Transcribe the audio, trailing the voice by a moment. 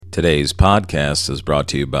Today's podcast is brought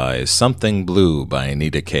to you by Something Blue by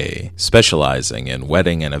Anita Kay, specializing in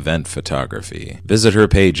wedding and event photography. Visit her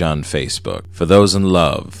page on Facebook. For those in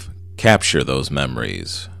love, capture those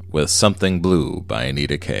memories with Something Blue by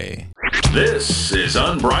Anita Kay. This is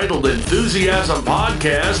Unbridled Enthusiasm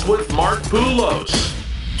Podcast with Mark Poulos.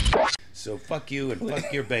 So fuck you and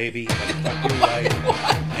fuck your baby and fuck your wife.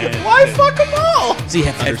 Why fuck them all? So you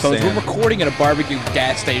have headphones. We're recording at a barbecue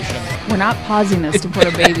gas station. We're not pausing this to put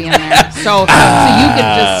a baby in there. So you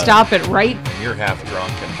can just stop it right. You're half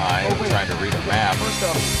drunk and high and trying to read a map. All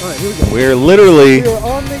right, here we go. We're literally... We're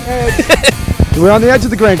on the edge. We're on the edge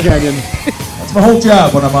of the Grand Canyon. That's my whole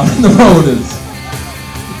job when I'm on the road is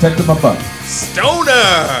protecting my butt.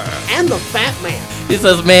 Stoner! And the fat man. He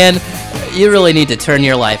says, man, you really need to turn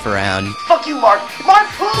your life around. Fuck you, Mark. Mark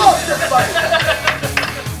Poulos!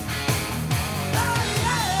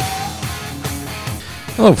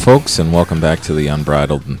 Hello, folks, and welcome back to the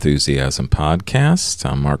Unbridled Enthusiasm Podcast.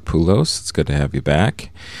 I'm Mark Poulos. It's good to have you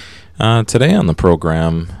back. Today on the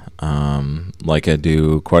program, like I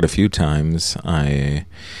do quite a few times, I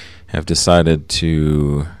have decided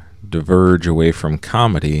to diverge away from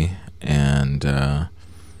comedy and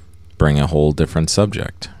bring a whole different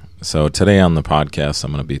subject. So today on the podcast,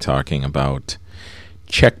 I'm going to be talking about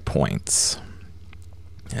checkpoints.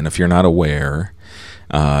 And if you're not aware,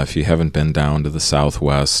 if you haven't been down to the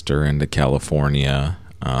Southwest or into California,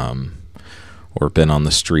 or been on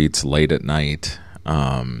the streets late at night,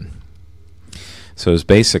 so it's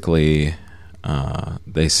basically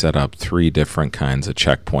they set up 3 different kinds of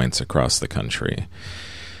checkpoints across the country.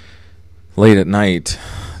 Late at night,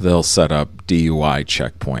 they'll set up DUI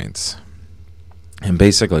checkpoints. And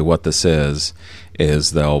basically what this is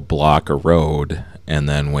they'll block a road, and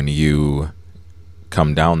then when you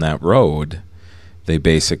come down that road, they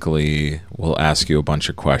basically will ask you a bunch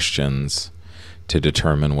of questions to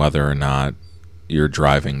determine whether or not you're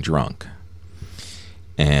driving drunk.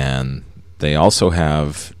 And they also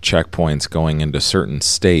have checkpoints going into certain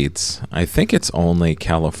states. I think it's only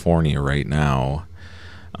California right now,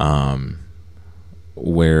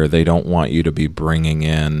 where they don't want you to be bringing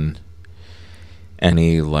in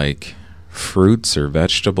any like fruits or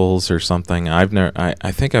vegetables or something.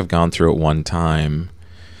 I think I've gone through it one time.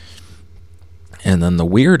 And then the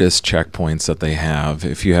weirdest checkpoints that they have,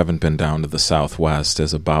 if you haven't been down to the Southwest,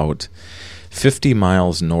 is about 50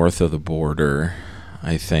 miles north of the border,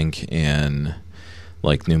 I think in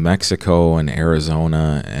like New Mexico and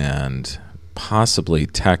Arizona and possibly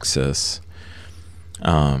Texas.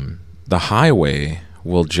 The highway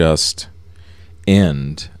will just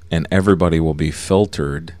end and everybody will be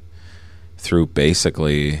filtered through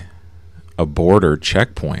basically a border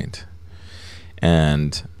checkpoint.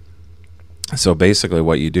 And so basically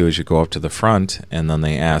what you do is you go up to the front, and then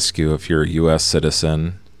they ask you if you're a U.S.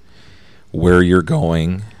 citizen, where you're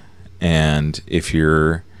going, and if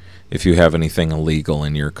you have anything illegal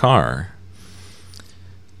in your car.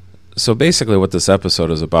 So basically what this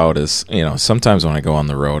episode is about is, sometimes when I go on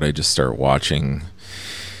the road, I just start watching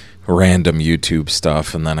random YouTube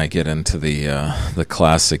stuff, and then I get into the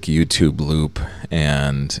classic YouTube loop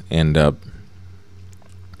and end up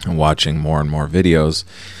watching more and more videos.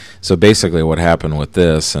 So basically what happened with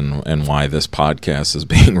this and why this podcast is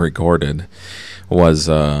being recorded was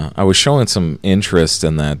I was showing some interest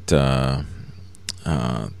in that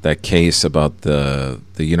case about the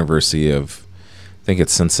University of, I think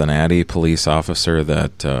it's Cincinnati police officer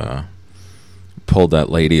that pulled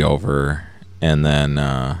that lady over, and then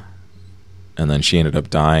she ended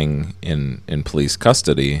up dying in police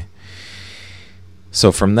custody.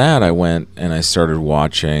 So from that, I went and I started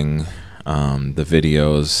watching the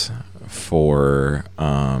videos for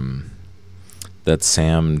that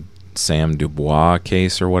Sam Dubois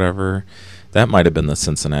case or whatever. That might have been the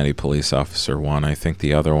Cincinnati police officer one. I think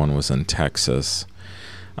the other one was in Texas,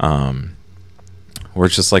 where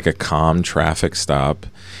it's just like a calm traffic stop,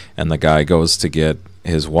 and the guy goes to get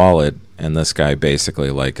his wallet, and this guy basically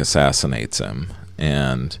like assassinates him.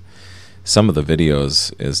 And some of the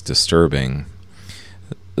videos is disturbing.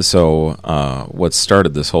 So what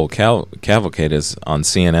started this whole cavalcade is on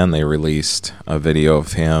CNN they released a video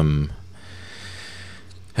of him,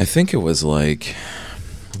 I think it was like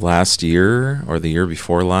last year or the year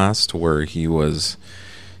before last, where he was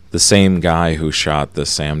the same guy who shot the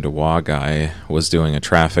Sam Dubois guy, was doing a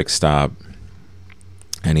traffic stop,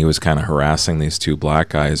 and he was kind of harassing these 2 black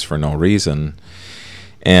guys for no reason.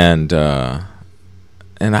 And I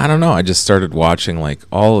don't know, I just started watching like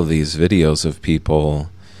all of these videos of people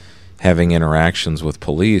having interactions with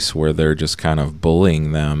police where they're just kind of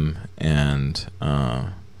bullying them and,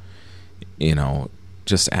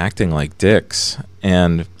 just acting like dicks.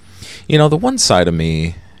 And the one side of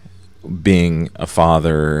me, being a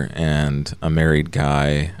father and a married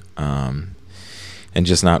guy, and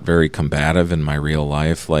just not very combative in my real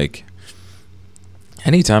life, like,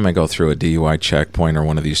 anytime I go through a DUI checkpoint or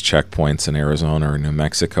one of these checkpoints in Arizona or New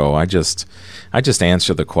Mexico, I just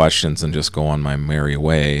answer the questions and just go on my merry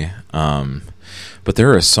way. But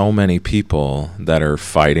there are so many people that are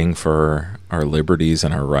fighting for our liberties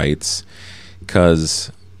and our rights,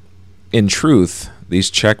 because in truth, these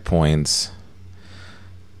checkpoints,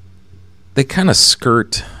 they kind of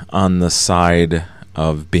skirt on the side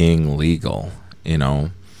of being legal.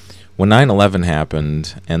 When 9/11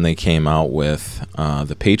 happened and they came out with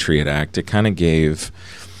the Patriot Act, it kind of gave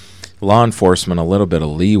law enforcement a little bit of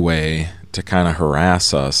leeway to kind of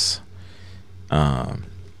harass us,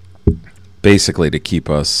 basically to keep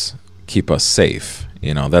us safe.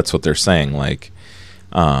 That's what they're saying. Like,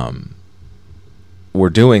 we're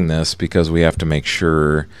doing this because we have to make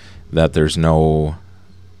sure that there's no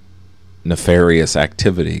nefarious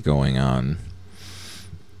activity going on.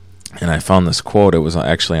 And I found this quote. It was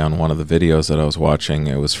actually on one of the videos that I was watching.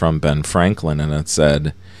 It was from Ben Franklin, and it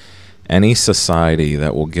said, "Any society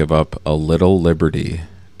that will give up a little liberty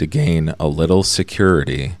to gain a little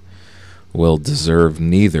security will deserve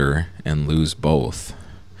neither and lose both."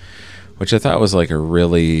 Which I thought was like a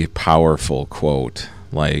really powerful quote.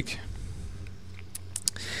 Like,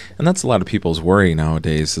 and that's a lot of people's worry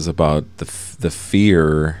nowadays, is about the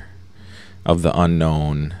fear of the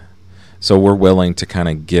unknown. So we're willing to kind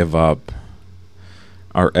of give up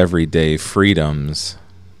our everyday freedoms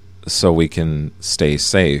so we can stay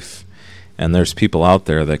safe. And there's people out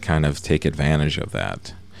there that kind of take advantage of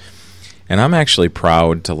that. And I'm actually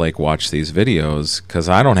proud to watch these videos, because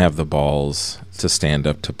I don't have the balls to stand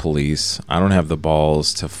up to police. I don't have the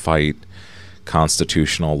balls to fight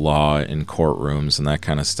constitutional law in courtrooms and that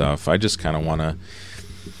kind of stuff. I just kind of want to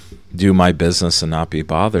do my business and not be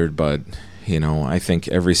bothered. But I think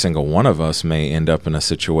every single one of us may end up in a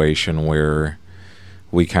situation where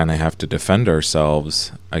we kind of have to defend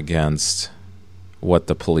ourselves against what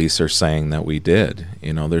the police are saying that we did.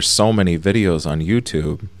 There's so many videos on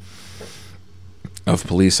YouTube of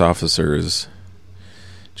police officers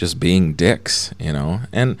just being dicks,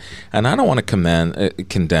 and I don't want to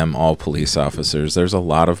condemn all police officers. There's a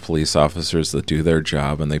lot of police officers that do their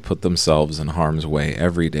job, and they put themselves in harm's way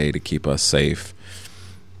every day to keep us safe.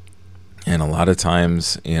 And a lot of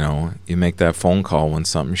times, you make that phone call when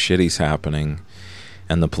something shitty's happening,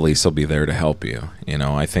 and the police will be there to help you.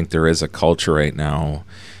 I think there is a culture right now,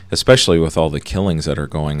 especially with all the killings that are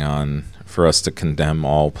going on, for us to condemn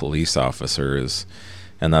all police officers,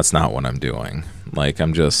 and that's not what I'm doing. Like,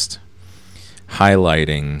 I'm just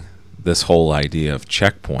highlighting this whole idea of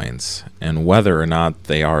checkpoints and whether or not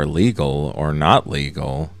they are legal or not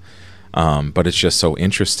legal, but it's just so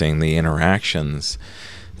interesting, the interactions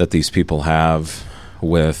that these people have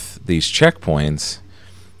with these checkpoints,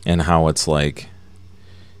 and how it's like,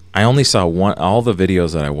 I only saw all the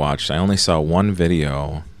videos that I watched, I only saw one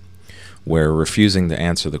video where refusing to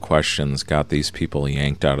answer the questions got these people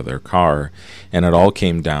yanked out of their car, and it all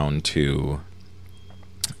came down to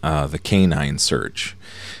the canine search.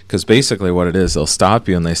 Because basically what it is, they'll stop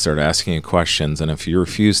you and they start asking you questions, and if you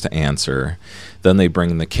refuse to answer, then they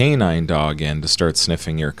bring the canine dog in to start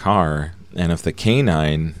sniffing your car. And if the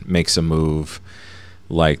canine makes a move,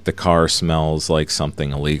 like the car smells like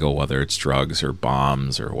something illegal, whether it's drugs or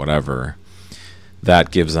bombs or whatever,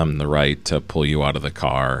 that gives them the right to pull you out of the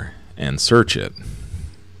car and search it.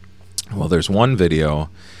 Well, there's one video.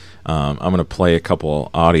 I'm going to play a couple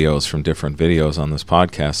audios from different videos on this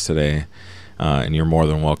podcast today, and you're more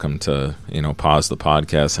than welcome to pause the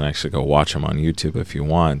podcast and actually go watch them on YouTube if you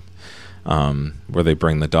want. Where they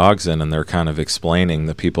bring the dogs in, and they're kind of explaining,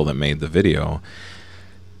 the people that made the video,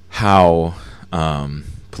 how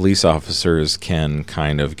police officers can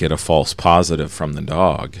kind of get a false positive from the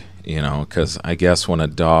dog, because I guess when a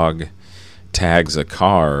dog tags a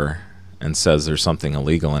car and says there's something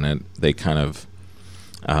illegal in it, they kind of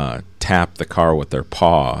tap the car with their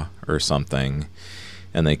paw or something,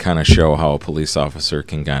 and they kind of show how a police officer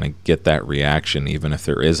can kind of get that reaction even if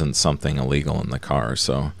there isn't something illegal in the car.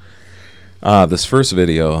 So this first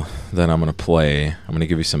video that I'm going to play, I'm going to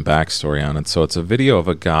give you some backstory on it. So it's a video of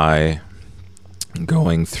a guy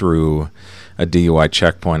going through a DUI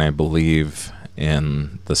checkpoint, I believe,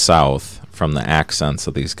 in the South, from the accents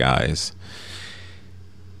of these guys.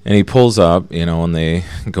 And he pulls up, and they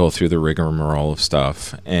go through the rigmarole of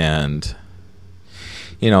stuff. And,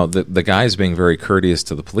 the guy's being very courteous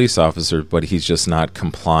to the police officer, but he's just not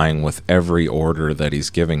complying with every order that he's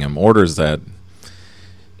giving him. Orders that,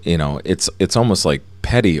 it's almost like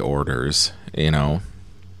petty orders,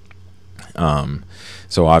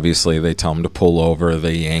 So obviously they tell him to pull over,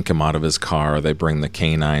 they yank him out of his car, they bring the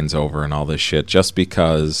canines over and all this shit just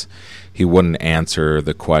because he wouldn't answer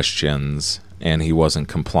the questions and he wasn't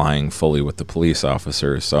complying fully with the police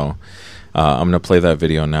officer. So I'm going to play that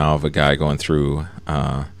video now of a guy going through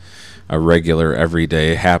a regular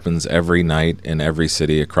everyday, happens every night in every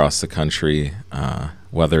city across the country,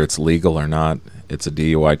 whether it's legal or not. It's a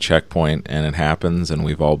DUI checkpoint and it happens, and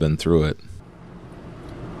we've all been through it.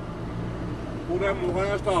 Pull down the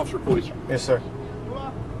last officer, please. Yes, sir.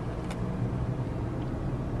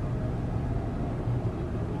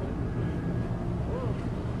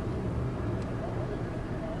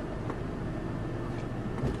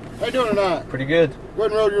 How you doing tonight? Pretty good. Go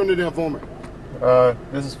ahead and roll your window down for me.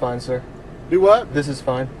 This is fine, sir. Do what? This is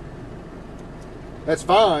fine. That's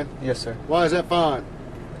fine? Yes, sir. Why is that fine?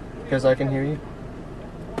 Because I can hear you.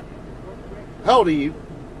 How old are you?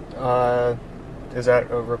 Is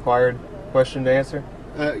that a required question to answer?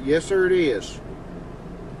 Yes, sir, it is.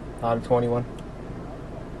 I'm 21.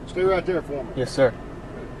 Stay right there for me. Yes, sir.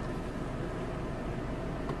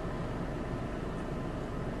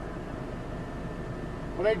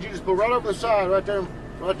 I need you to just pull right over the side, right there,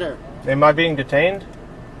 right there. Am I being detained?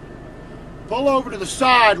 Pull over to the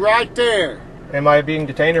side, right there. Am I being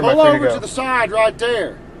detained or am I Pull free to over go? to the side, right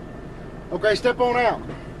there. Okay, step on out.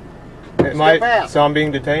 Step out. So I'm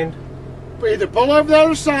being detained? Either pull over the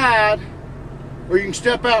other side, or you can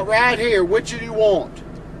step out right here. Which do you want?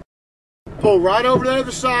 Pull right over the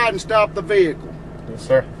other side and stop the vehicle. Yes,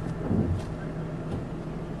 sir.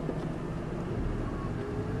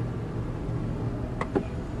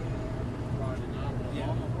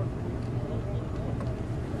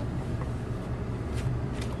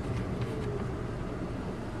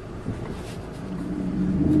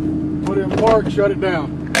 Put it in park, shut it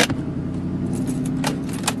down.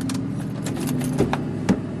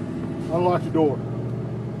 Unlock your door.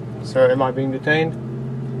 Sir, am I being detained?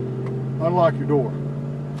 Unlock your door.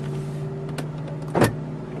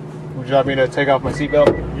 Would you like me to take off my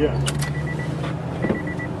seatbelt? Yeah.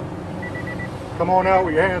 Come on out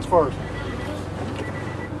with your hands first.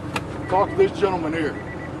 Talk to this gentleman here.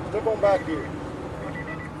 Step on back here.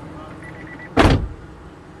 Are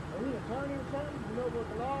you an attorney or something? You know what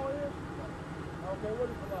the law is? Okay, what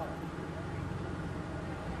is the law?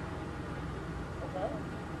 Okay.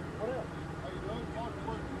 What else? How you doing?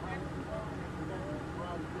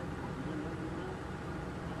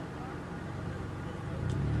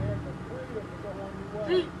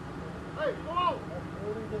 Gee. Hey, go on.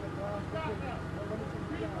 Stop now.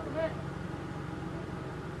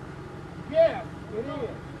 Yes, it is.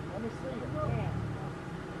 Let me see it. Yeah.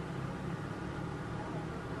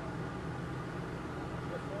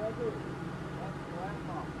 That's what I do. That's the black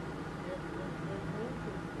box.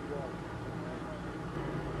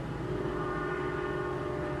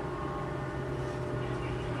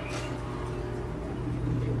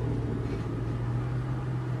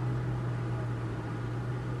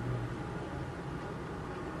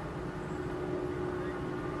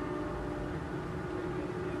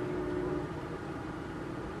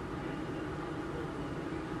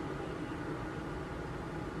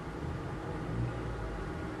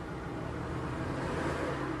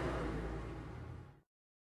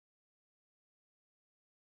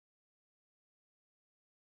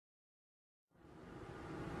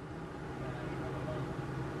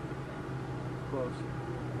 Close.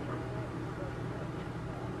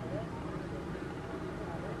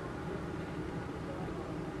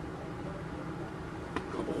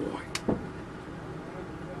 Good boy.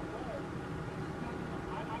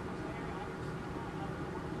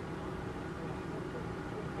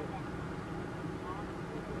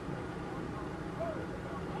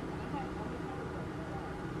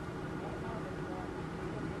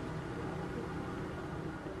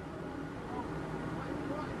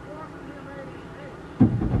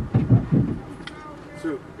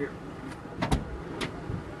 Sue, here.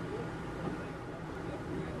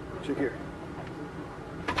 Check here.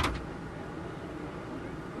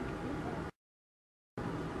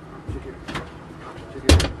 Check here. Check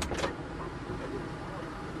here.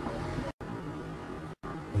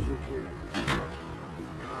 Check here.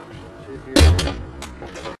 Check here.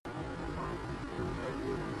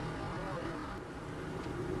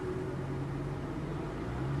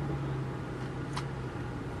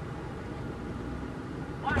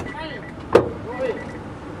 Go ahead.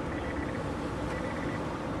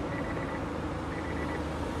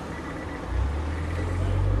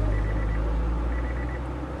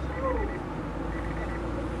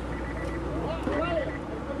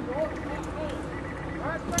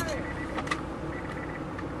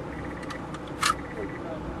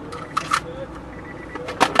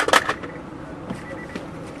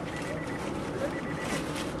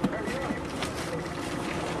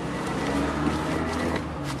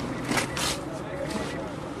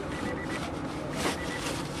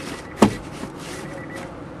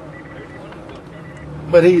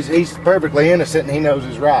 But he's perfectly innocent and he knows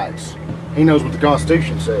his rights. He knows what the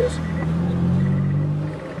Constitution says.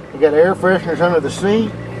 You got air fresheners under the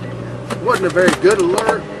seat. Wasn't a very good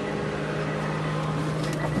alert.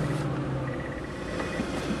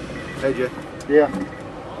 Hey, Jeff. Yeah.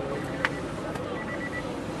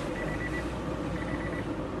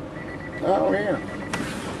 Oh, yeah.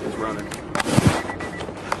 It's running.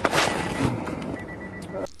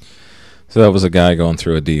 So that was a guy going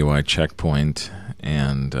through a DUI checkpoint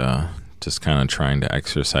and just kind of trying to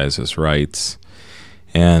exercise his rights.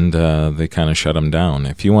 And they kind of shut him down.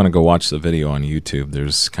 If you want to go watch the video on YouTube,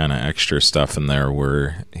 there's kind of extra stuff in there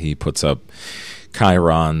where he puts up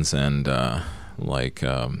chyrons and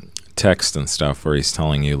text and stuff where he's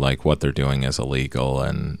telling you like what they're doing is illegal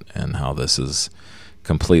and how this is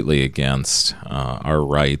completely against our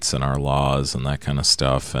rights and our laws and that kind of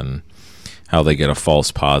stuff, and how they get a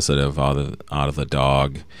false positive out of the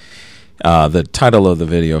dog. The title of the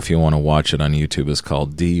video, if you want to watch it on YouTube, is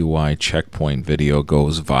called DUI Checkpoint Video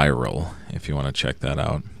Goes Viral, if you want to check that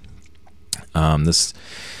out. This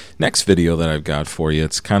next video that I've got for you,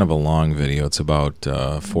 it's kind of a long video. It's about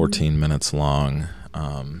 14 minutes long,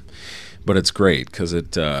 but it's great because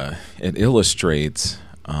it illustrates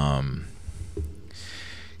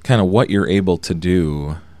kind of what you're able to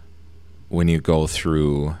do when you go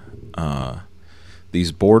through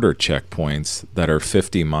these border checkpoints that are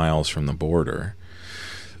 50 miles from the border.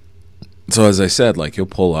 So as I said, like you'll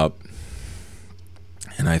pull up,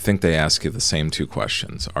 and I think they ask you the same two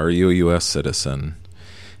questions. Are you a U.S. citizen?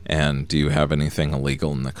 And do you have anything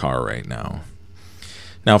illegal in the car right now?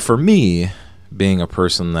 Now for me, being a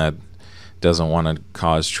person that doesn't want to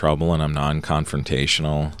cause trouble and I'm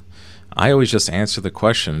non-confrontational, I always just answer the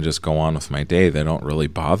question and just go on with my day. They don't really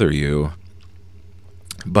bother you.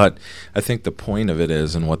 But I think the point of it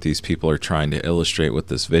is, and what these people are trying to illustrate with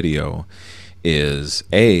this video, is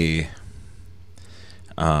if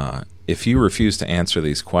you refuse to answer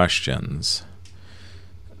these questions,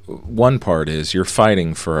 one part is you're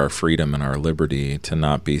fighting for our freedom and our liberty to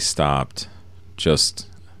not be stopped just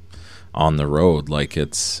on the road like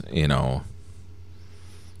it's,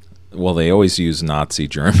 well, they always use Nazi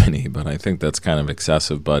Germany, but I think that's kind of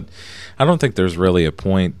excessive. But I don't think there's really a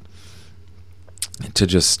point to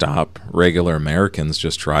just stop regular Americans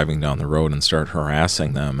just driving down the road and start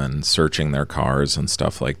harassing them and searching their cars and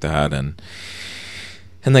stuff like that. And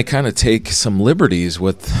they kind of take some liberties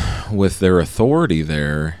with their authority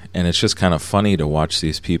there. And it's just kind of funny to watch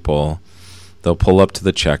these people. They'll pull up to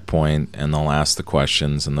the checkpoint and they'll ask the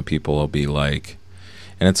questions, and the people will be like,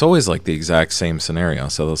 and it's always like the exact same scenario.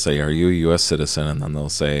 So they'll say, are you a U.S. citizen? And then they'll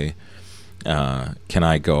say, can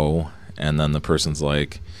I go? And then the person's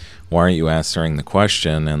like, why aren't you answering the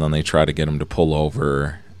question? And then they try to get them to pull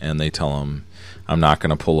over, and they tell them, I'm not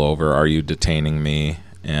going to pull over. Are you detaining me?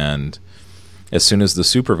 And as soon as the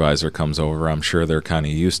supervisor comes over, I'm sure they're kind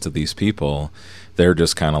of used to these people. They're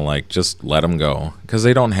just kind of like, just let them go, because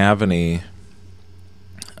they don't have any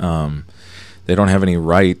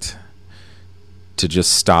right to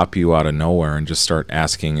just stop you out of nowhere and just start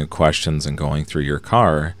asking you questions and going through your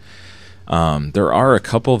car. There are a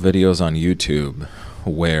couple videos on YouTube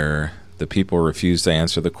where the people refuse to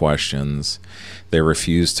answer the questions, they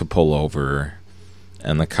refuse to pull over,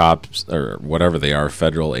 and the cops, or whatever they are,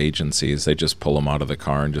 federal agencies, they just pull them out of the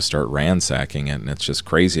car and just start ransacking it, and it's just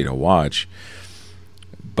crazy to watch.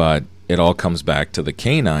 But it all comes back to the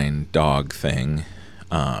canine dog thing,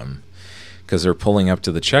 because they're pulling up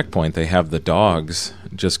to the checkpoint. They have the dogs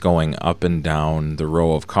just going up and down the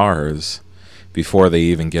row of cars before they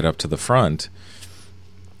even get up to the front.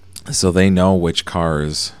 So they know which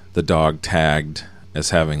cars the dog tagged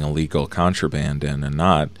as having illegal contraband in and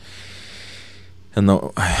not. And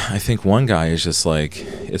I think one guy is just like,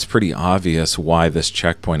 it's pretty obvious why this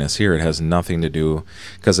checkpoint is here. It has nothing to do,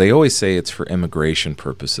 because they always say it's for immigration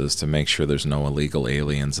purposes to make sure there's no illegal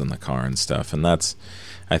aliens in the car and stuff. And that's,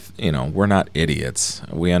 we're not idiots.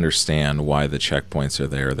 We understand why the checkpoints are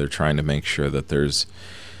there. They're trying to make sure that there's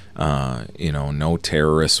no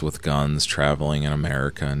terrorists with guns traveling in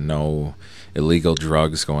America, no illegal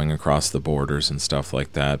drugs going across the borders and stuff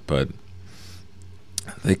like that. But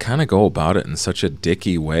they kind of go about it in such a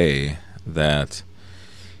dicky way that,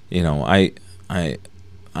 I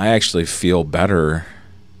actually feel better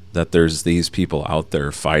that there's these people out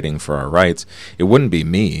there fighting for our rights. It wouldn't be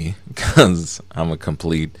me, because I'm a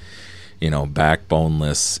complete,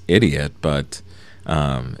 backboneless idiot, but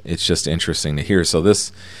it's just interesting to hear. So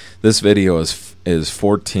this video is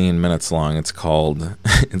 14 minutes long. It's called,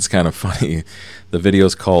 it's kind of funny, the video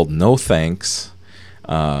is called No Thanks,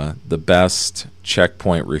 the Best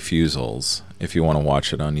Checkpoint Refusals, if you want to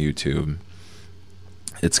watch it on YouTube.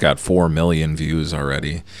 It's got 4 million views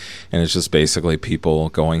already, and it's just basically people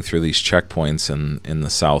going through these checkpoints in the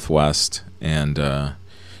Southwest and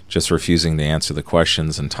just refusing to answer the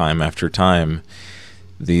questions. And time after time,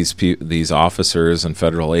 these officers and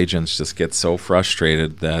federal agents just get so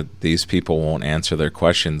frustrated that these people won't answer their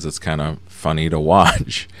questions. It's kind of funny to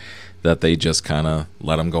watch that they just kind of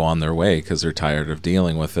let them go on their way because they're tired of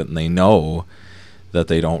dealing with it, and they know that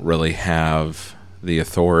they don't really have the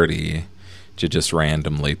authority to just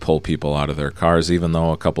randomly pull people out of their cars, even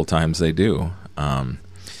though a couple times they do.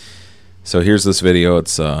 So here's this video.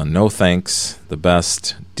 It's no thanks, the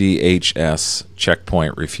best DHS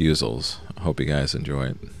checkpoint refusals. I hope you guys enjoy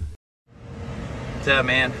it. What's up,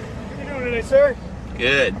 man? How you doing today, sir?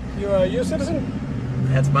 Good. You a U.S. citizen?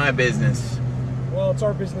 That's my business. Well, it's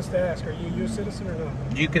our business to ask. Are you a U.S. citizen or no?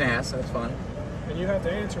 You can ask, that's fine. And you have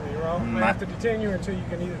to answer me, or I have to detain you until you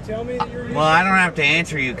can either tell me that you're a U.S. Well, I don't have to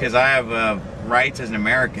answer you because I have rights as an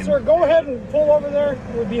American. Sir, go ahead and pull over there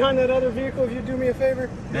behind that other vehicle if you do me a favor.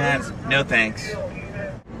 No thanks.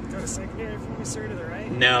 Go to secondary for me, sir, to the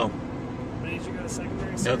right? No. I need you to go to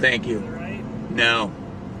secondary, sir. No, thank you. To the right? No.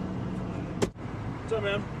 What's up,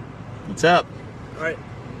 man? What's up? All right.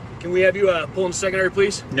 Can we have you pull in secondary,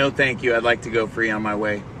 please? No, thank you. I'd like to go free on my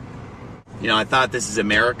way. You know, I thought this is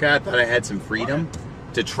America. I thought I had some freedom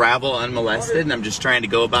to travel unmolested, and I'm just trying to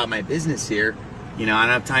go about my business here. You know, I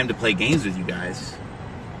don't have time to play games with you guys.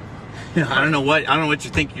 You know, I don't know what you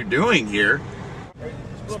think you're doing here.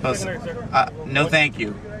 No, thank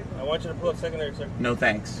you. I want you to pull up secondary, sir. No,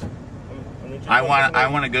 thanks. I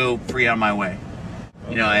want to go free on my way.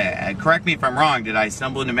 You know, correct me if I'm wrong. Did I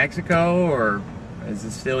stumble into Mexico, or is it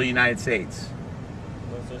still United States?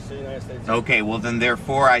 It's the United States. Okay, well then,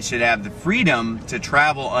 therefore, I should have the freedom to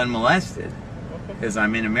travel unmolested, because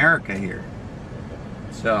I'm in America here.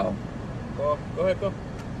 So. Well, go ahead, go.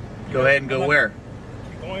 Go ahead and go where?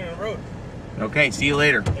 Keep going on the road. Okay, see you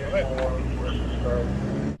later. Yeah,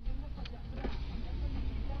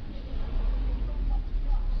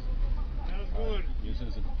 is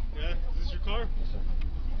this your car? Yes, sir.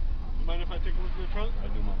 You mind if I take a look in the trunk? I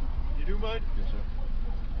do mind. You do mind? Yes, sir.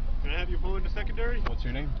 Can I have you pull into secondary? What's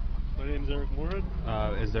your name? My name is Eric Moorhead.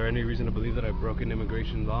 Is there any reason to believe that I broke an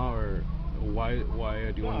immigration law, or why do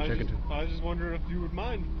you want to check into? I was just wondering if you would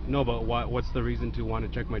mind. No, but what's the reason to want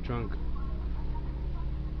to check my trunk?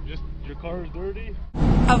 Just your car is dirty.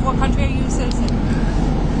 Of what country are you a citizen?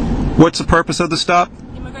 What's the purpose of the stop?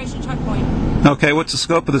 Immigration checkpoint. Okay, what's the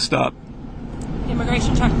scope of the stop?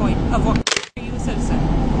 Immigration checkpoint. Of what country are you a citizen?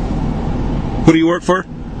 Who do you work for?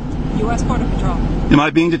 U.S. Border Patrol. Am I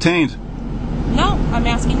being detained? No, I'm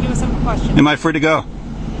asking you a simple question. Am I free to go?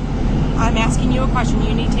 I'm asking you a question.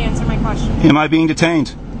 You need to answer my question. Am I being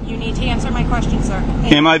detained? You need to answer my question, sir.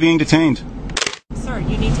 Am I being detained? Sir,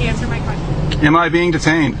 you need to answer my question. Am I being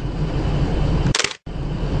detained?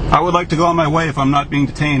 I would like to go on my way if I'm not being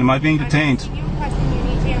detained. Am I being detained? I'm asking you a question. You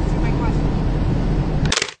need to answer my question.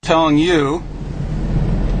 Telling you.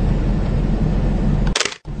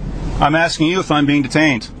 I'm asking you if I'm being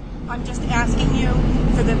detained. I'm just asking you,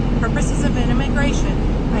 for the purposes of immigration,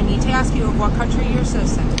 I need to ask you of what country you're a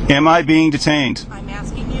citizen. Am I being detained? I'm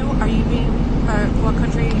asking you, are you being, what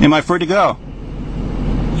country? Am I free to go?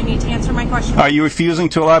 You need to answer my question. Are you refusing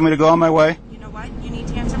to allow me to go on my way? You know what? You need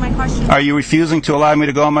to answer my question. Are you refusing to allow me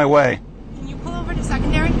to go on my way? Can you pull over to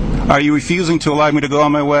secondary? Are you refusing to allow me to go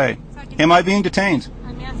on my way? Secondary. Am I being detained?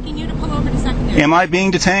 I'm asking you to pull over to secondary. Am I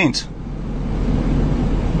being detained?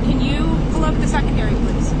 Can you pull over to secondary,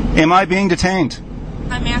 please? Am I being detained?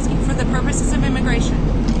 I'm asking for the purposes of immigration.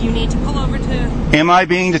 You need to pull over to... Am I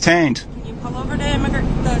being detained? Can you pull over to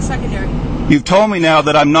the secondary? You've told me now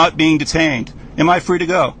that I'm not being detained. Am I free to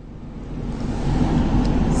go?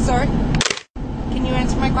 Sir, can you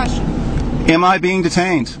answer my question? Am I being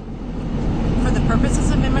detained? For the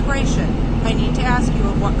purposes of immigration, I need to ask you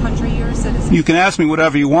of what country you're a citizen. You can ask me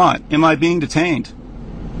whatever you want. Am I being detained?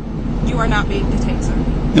 You are not being detained, sir.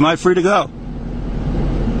 Am I free to go?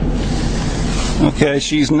 Okay,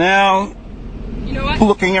 she's now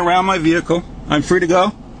looking around my vehicle. I'm free to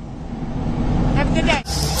go? Have a good day.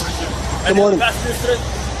 Good morning.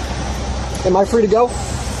 Am I free to go?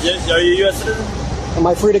 Yes, are you a U.S. citizen? Am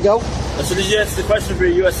I free to go? As soon as you answer the question, if you're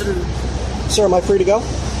a U.S. citizen. Sir, am I free to go?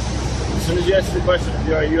 As soon as you answer the question, if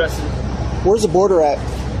you're a U.S. citizen. Where's the border at?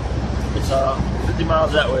 It's 50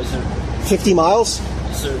 miles that way, sir. 50 miles?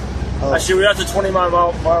 Yes, sir. Oh. Actually, we're at the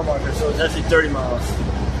 20-mile marker, so it's actually 30 miles.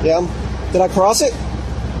 Yeah. Did I cross it?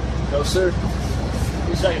 No, sir.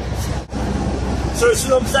 2 seconds. Sir, as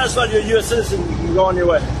soon as I'm satisfied you're a U.S. citizen, you can go on your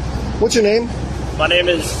way. What's your name? My name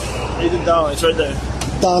is Ethan Donnelly. It's right there.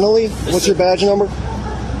 Donnelly? Yes, what's sir. your badge number?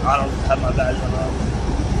 I don't have my badge on.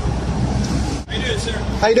 How you doing, sir?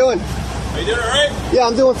 How you doing? Are you doing all right? Yeah,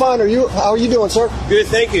 I'm doing fine. How are you doing, sir? Good,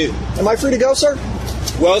 thank you. Am I free to go, sir?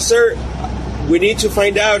 Well, sir, we need to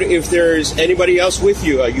find out if there's anybody else with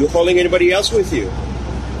you. Are you hauling anybody else with you?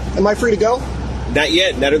 Am I free to go? Not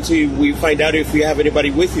yet. Not until we find out if we have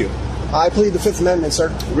anybody with you. I plead the Fifth Amendment,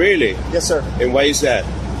 sir. Really? Yes, sir. And why is that?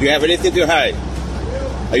 Do you have anything to hide?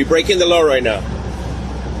 Are you breaking the law right now?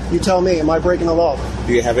 You tell me. Am I breaking the law?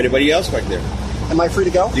 Do you have anybody else back there? Am I free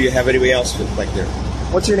to go? Do you have anybody else back there?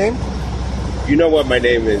 What's your name? You know what my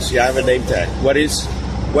name is. Yeah, I have a name tag. What is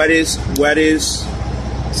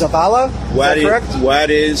Zavala? What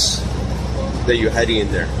is that you're hiding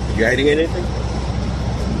in there? Are you hiding anything?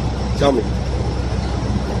 Tell me.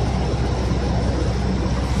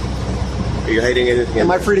 Are you hiding anything in Am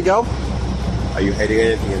there? I free to go? Are you hiding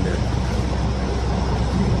anything in there?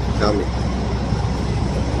 Tell me.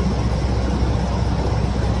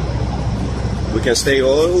 We can stay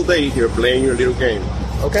all day here playing your little game.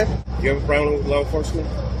 Okay. You have a problem with law enforcement?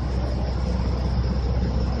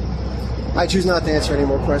 I choose not to answer any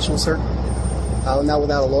more questions, sir. Not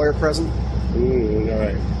without a lawyer present. All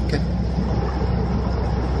right. Okay.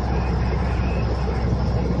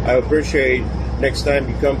 I appreciate next time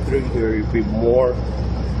you come through here, you be more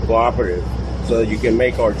cooperative so that you can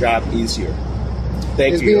make our job easier.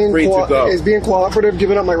 Thank you. You're free to go. Is being cooperative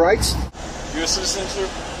giving up my rights? You a citizen, sir?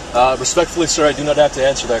 Respectfully, sir, I do not have to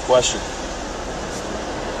answer that question.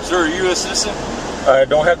 Sir, are you a citizen? I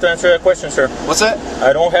don't have to answer that question, sir. What's that?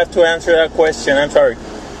 I don't have to answer that question. I'm sorry.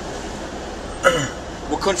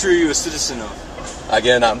 What country are you a citizen of?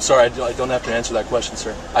 Again, I'm sorry, I don't have to answer that question,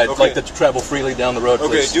 sir. I'd like to travel freely down the road,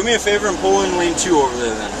 please. Okay, do me a favor and pull in lane 2 over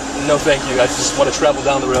there then. No, thank you. I just want to travel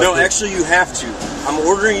down the road. No, please. actually you have to. I'm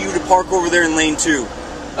ordering you to park over there in lane 2.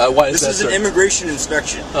 Why is this that, is an sir? immigration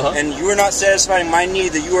inspection, and you are not satisfying my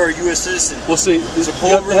need that you are a U.S. citizen. Well, see, so pull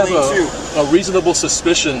you over have lane 2. a reasonable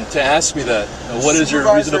suspicion to ask me that. What is your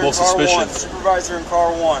reasonable suspicion? Supervisor in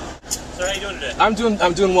car 1. Sir, how you doing today?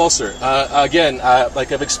 I'm doing well, sir. Again,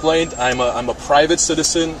 like I've explained, I'm a private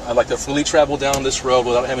citizen. I like to freely travel down this road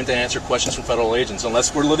without having to answer questions from federal agents.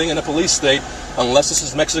 Unless we're living in a police state, unless this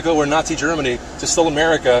is Mexico or Nazi Germany, it's still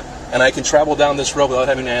America, and I can travel down this road without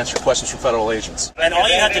having to answer questions from federal agents. And all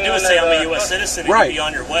you have to do is say I'm a U.S. citizen and you'll be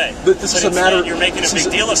on your way. But this is a matter. You're making a big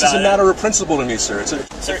deal about it. This is a matter of principle to me, sir.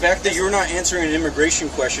 The fact that you're not answering an immigration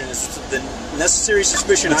question is the necessary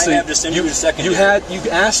suspicion I have to send you to secondary. You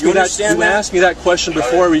asked me that question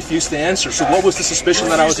before I refused to answer. So what was the suspicion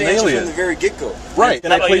that I was an alien? From the very get-go. Right.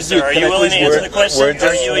 Can I please do? Are you willing to answer the question?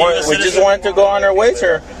 We just want to go on our way,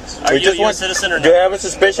 sir. Are you a U.S. citizen or not? Do you have a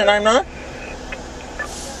suspicion I'm not?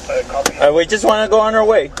 We just want to go on our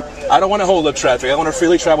way. I don't want to hold up traffic. I want to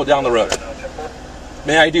freely travel down the road.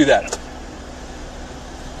 May I do that?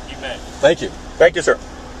 You may. Thank you. Thank you, sir.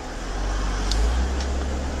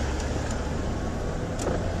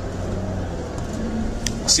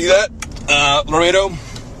 See that, Laredo?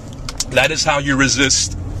 That is how you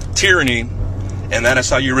resist tyranny, and that is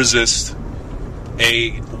how you resist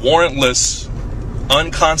a warrantless,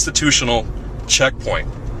 unconstitutional checkpoint.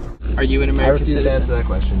 Are you an American citizen? I refuse to answer that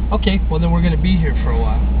question. Okay, well then we're going to be here for a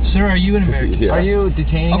while. Sir, are you an American citizen? Are you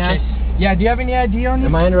detaining us? Yeah, do you have any ID on you?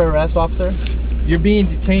 Am I under arrest, officer? You're being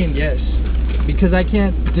detained, yes. Because I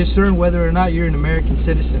can't discern whether or not you're an American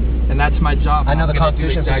citizen, and that's my job. I know the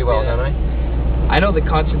Constitution pretty well, don't I? I know the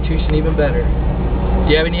Constitution even better.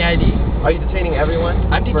 Do you have any ID? Are you detaining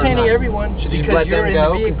everyone? I'm detaining everyone because you're in the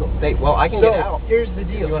vehicle. Well, I can get out. Here's the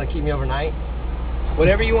deal. You want to keep me overnight?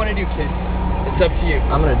 Whatever you want to do, kid. It's up to you.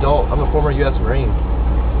 I'm an adult. I'm a former U.S. Marine.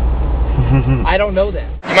 I don't know that.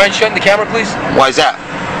 You mind shutting the camera, please? Why is that?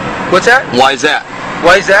 What's that? Why is that?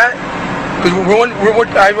 Why is that? Because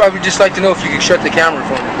I would just like to know if you could shut the camera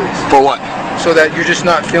for me, please. For what? So that you're just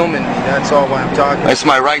not filming me. That's all why I'm talking. It's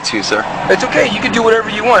my right to, sir. It's okay. You can do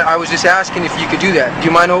whatever you want. I was just asking if you could do that. Do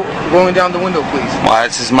you mind rolling down the window, please? Well,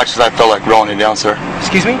 that's as much as I feel like rolling it down, sir.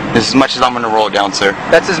 Excuse me? This is as much as I'm going to roll it down, sir.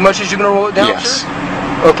 That's as much as you're going to roll it down, yes. Sir?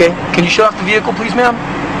 Okay. Can you shut off the vehicle, please, ma'am?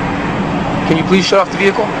 Can you please shut off the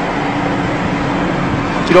vehicle?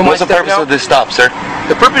 You don't What's the purpose of this stop, sir?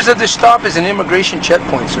 The purpose of this stop is an immigration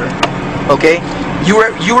checkpoint, sir. Okay? You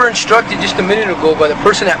were instructed just a minute ago by the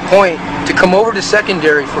person at point to come over to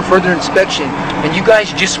secondary for further inspection, and you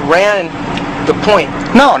guys just ran the point.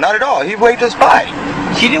 No, not at all. He waved us by.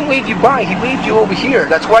 He didn't wave you by. He waved you over here.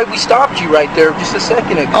 That's why we stopped you right there just a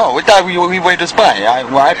second ago. Oh, we thought he waved us by.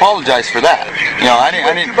 I apologize for that. You know, I didn't.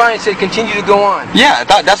 He waved you by and said, "Continue to go on." Yeah,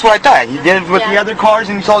 that's what I thought. He did it with the other cars,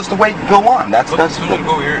 and he told us to wait, go on. That's. Go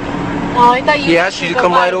here. Oh, I thought he asked you to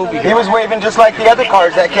come right over here. He was waving just like the other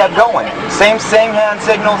cars that kept going. Same hand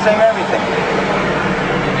signal, same everything.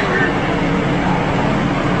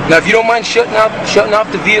 Now, if you don't mind shutting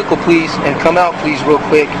off the vehicle, please, and come out, please, real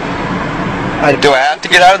quick. Do I have to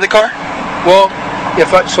get out of the car? Well,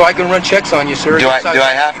 so I can run checks on you, sir. Do I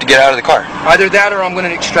have to get out of the car? Either that or I'm going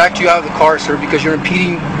to extract you out of the car, sir, because you're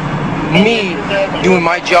impeding me doing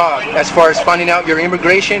my job as far as finding out your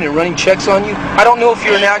immigration and running checks on you. I don't know if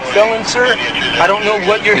you're an act felon, sir. I don't know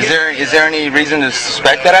what you're... Is there any reason to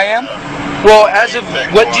suspect that I am? Well, as of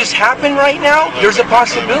what just happened right now, there's a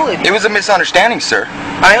possibility. It was a misunderstanding, sir.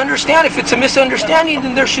 I understand. If it's a misunderstanding,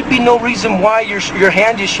 then there should be no reason why your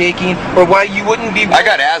hand is shaking or why you wouldn't be... I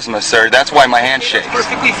got asthma, sir. That's why my hand shakes. That's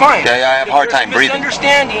perfectly fine. Yeah, I have a hard time breathing. If there's a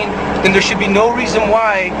misunderstanding, then there should be no reason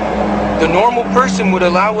why the normal person would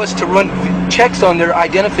allow us to run checks on their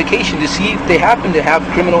identification to see if they happen to have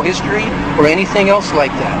criminal history or anything else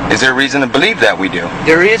like that. Is there a reason to believe that we do?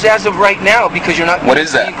 There is as of right now, because you're not... What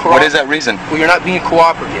is that? What is that reason? Well, you're not being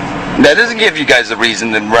cooperative. That doesn't give you guys a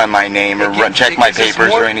reason to run my name or check my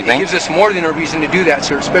papers or anything. It gives us more than a reason to do that,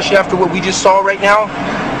 sir, especially after what we just saw right now.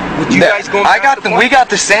 With you guys going we got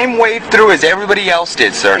the same wave through as everybody else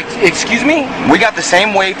did, sir. Excuse me? We got the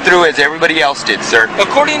same wave through as everybody else did, sir.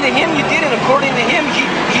 According to him, you did, and according to him,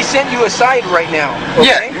 he sent you aside right now.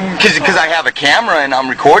 Okay? Yeah, because I have a camera and I'm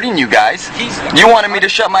recording you guys. You wanted me to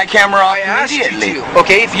shut my camera off immediately.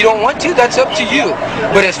 Okay, if you don't want to, that's up to you.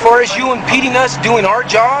 But as far as you impeding us doing our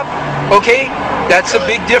job, okay, that's a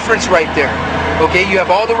big difference right there. Okay, you have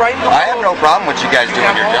all the right in the world. I have no problem with you guys doing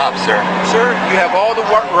your job, sir. Sir, you have all the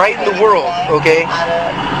right in the world, okay,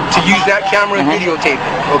 to use that camera and videotape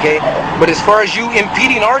it, okay? But as far as you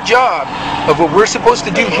impeding our job of what we're supposed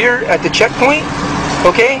to do here at the checkpoint,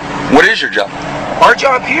 okay? What is your job? Our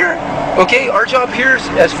job here, okay, our job here,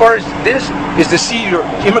 as far as this, is to see your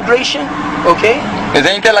immigration, okay?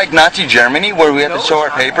 Ain't that like Nazi Germany where we have to show our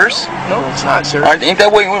papers? No, it's not, sir. Ain't that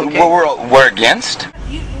what we're against?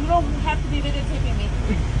 You don't have to be videotaping me.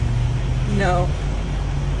 No.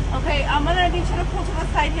 Okay, I'm gonna need you to pull to the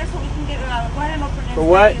side here so we can get it out. Go ahead and open it. For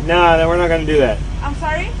what? No, we're not gonna do that. I'm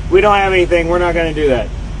sorry? We don't have anything. We're not gonna do that.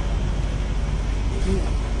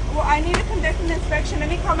 Well, I need to conduct an inspection. Let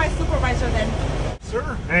me call my supervisor then.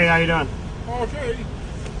 Sir? Hey, how you doing? Okay.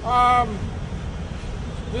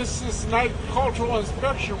 This is night cultural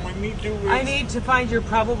inspection. We need to... I need to find your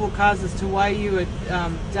probable cause as to why you would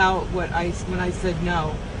doubt when I said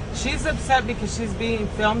no. She's upset because she's being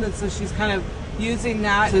filmed, and so she's kind of using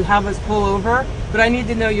that to have us pull over. But I need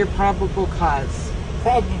to know your probable cause.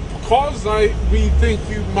 Probable cause? We think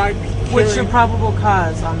you might be carrying... What's your probable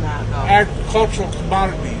cause on that, though? Agricultural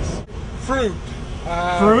commodities. Fruit.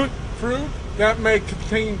 Fruit that may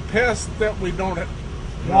contain pests that we don't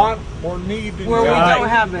want or need. Where we don't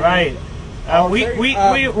have it. Right.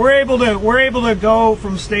 We're able to go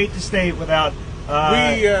from state to state without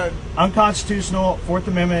unconstitutional Fourth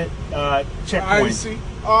Amendment checkpoints. I see.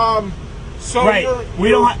 So right.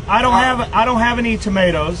 I don't have any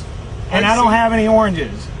tomatoes, and I don't have any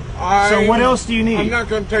oranges. So what else do you need? I'm not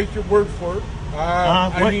going to take your word for it.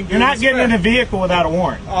 You're not getting in a vehicle without a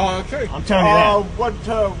warrant. Okay. I'm telling you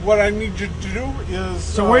that. What I need you to do is...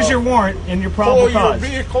 So where's your warrant and your probable cause? Pull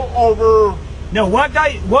your vehicle over... No, what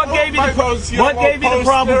gave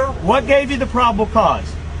you the probable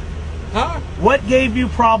cause? Huh? What gave you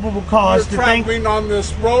probable cause to think... You're traveling on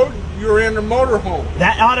this road, you're in a motorhome.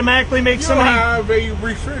 That automatically makes somebody... You have a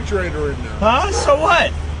refrigerator in there. Huh? So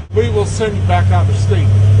what? We will send you back out of state.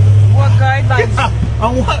 What guidelines?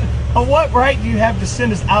 On what right do you have to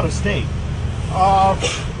send us out of state?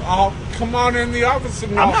 I'll come on in the office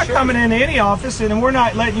and I'm not coming in any office, and we're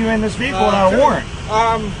not letting you in this vehicle without a warrant.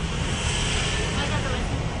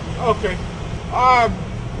 Okay.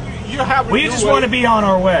 You have. We just want to be on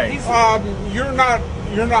our way. You're not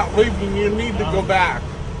leaving. You need to go back.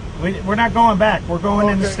 We're not going back. We're going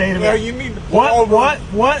in the state of. Yeah, you need to pull over.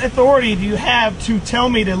 What authority do you have to tell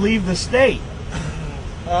me to leave the state?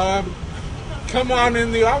 Come on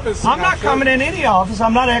in the office. I'm not coming in any office.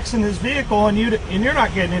 I'm not exiting this vehicle, and you're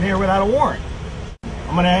not getting in here without a warrant.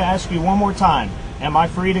 I'm going to ask you one more time. Am I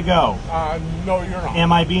free to go? No, you're not.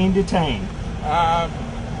 Am I being detained? I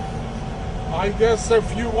guess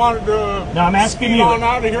if you wanted to I'm asking you. on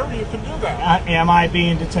out of here, you could do that. Am I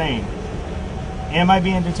being detained? Am I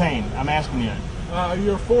being detained? I'm asking you.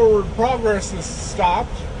 Your forward progress is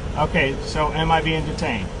stopped. Okay, so am I being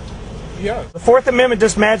detained? Yes. The Fourth Amendment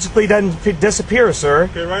just magically doesn't disappear, sir.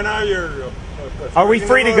 Okay, right now you're... Are we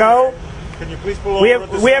free to go? Can you please pull over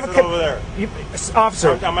over there?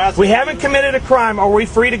 Officer, we haven't committed a crime. Are we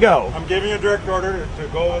free to go? I'm giving you a direct order to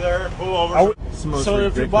go over there and pull over. So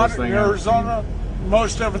if you bought it in Arizona,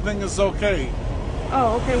 most everything is okay.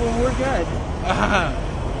 Oh, okay, well, we're good.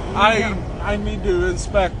 I need to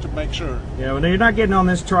inspect to make sure. Yeah, well, you're not getting on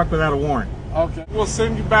this truck without a warrant. Okay. We'll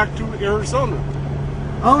send you back to Arizona.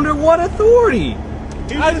 Under what authority?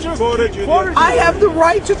 I just quoted you. I have the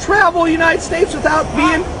right to travel the United States without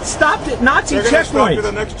being stopped at Nazi checkpoints. They're going to stop you at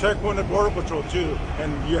the next checkpoint at Border Patrol, too,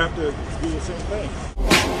 and you have to do the same thing.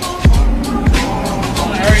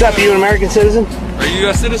 What's up, you an American citizen? Are you a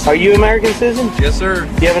U.S. citizen? Are you an American citizen? Yes, sir.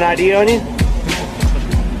 Do you have an ID on you?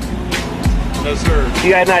 No, sir.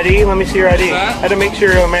 You got an ID? Let me see your ID. What's that? I had to make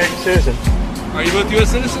sure you're an American citizen. Are you both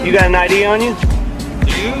U.S. citizens? You got an ID on you?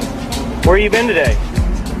 Do you? Where you been today?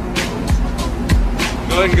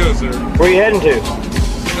 Go ahead and go, sir. Where you heading to?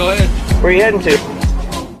 Go ahead. Where you heading to?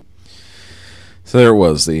 So there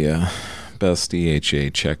was the best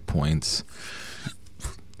EHA checkpoints.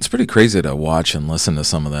 It's pretty crazy to watch and listen to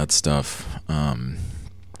some of that stuff,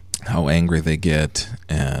 how angry they get,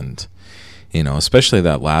 and, you know, especially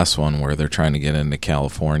that last one where they're trying to get into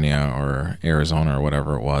California or Arizona or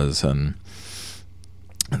whatever it was, and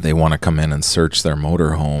they want to come in and search their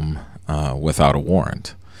motorhome without a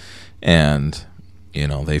warrant. And, you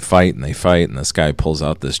know, they fight, and this guy pulls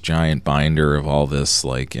out this giant binder of all this,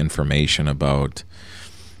 like, information about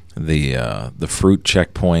the fruit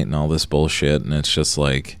checkpoint and all this bullshit, and it's just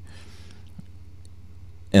like,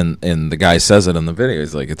 and the guy says it in the video,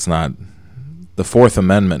 he's like, it's not, the Fourth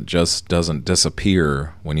Amendment just doesn't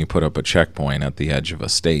disappear when you put up a checkpoint at the edge of a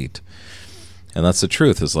state. And that's the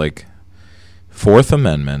truth, is like, Fourth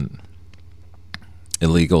Amendment,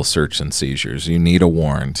 illegal search and seizures, you need a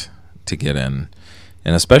warrant to get in,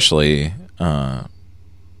 and especially a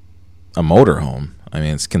motorhome. I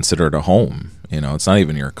mean, it's considered a home. You know, it's not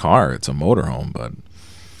even your car; it's a motorhome. But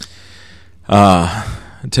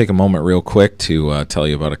I'll take a moment real quick to tell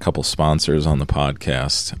you about a couple sponsors on the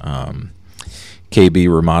podcast.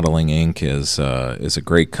 KB Remodeling Inc. is a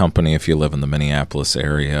great company if you live in the Minneapolis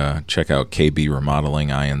area. Check out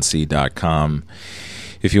kbremodelinginc.com.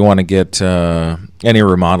 If you want to get any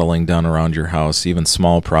remodeling done around your house, even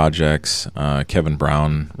small projects, Kevin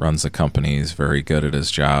Brown runs the company. He's very good at his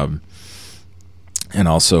job. And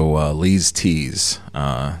also Lee's Tees.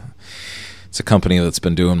 It's a company that's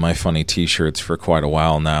been doing my funny T-shirts for quite a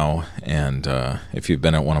while now. And if you've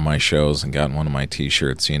been at one of my shows and gotten one of my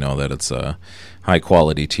T-shirts, you know that it's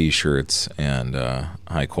high-quality T-shirts and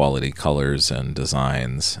high-quality colors and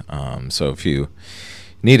designs. So if you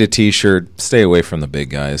need a T-shirt, stay away from the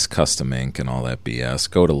big guys, custom ink and all that BS.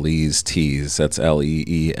 Go to Lee's Tees. That's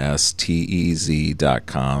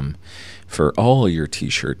LEESTEZ.com for all your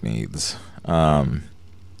T-shirt needs. And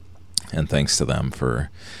thanks to them for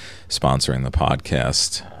sponsoring the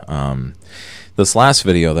podcast. This last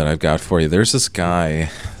video that I've got for you, there's this guy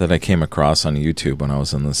that I came across on YouTube when I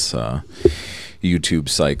was in this YouTube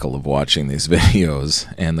cycle of watching these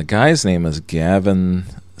videos, and the guy's name is Gavin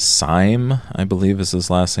Seim, I believe is his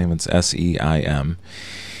last name. It's S-E-I-M.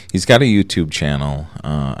 He's got a YouTube channel.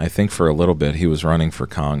 I think for a little bit he was running for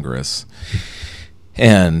Congress.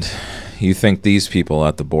 And you think these people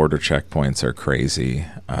at the border checkpoints are crazy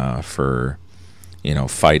for, you know,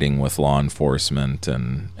 fighting with law enforcement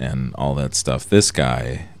and all that stuff. This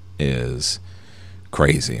guy is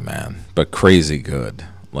crazy, man, but crazy good.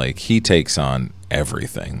 Like, he takes on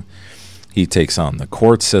everything. He takes on the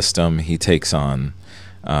court system. He takes on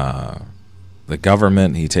the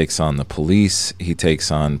government. He takes on the police. He takes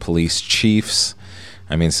on police chiefs.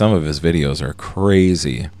 I mean, some of his videos are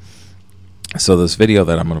crazy. So this video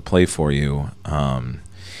that I'm going to play for you,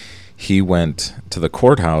 he went to the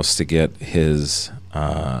courthouse to get his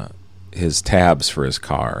tabs for his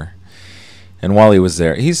car. And while he was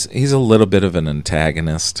there, he's a little bit of an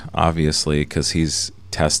antagonist, obviously, because he's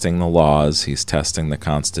testing the laws, he's testing the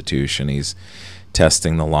Constitution, he's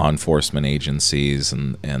testing the law enforcement agencies,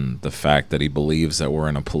 and the fact that he believes that we're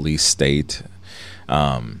in a police state.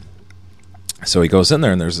 So he goes in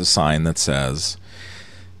there, and there's a sign that says,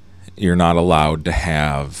 you're not allowed to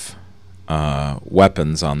have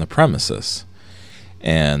weapons on the premises.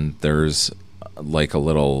 And there's like a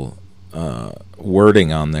little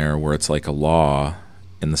wording on there where it's like a law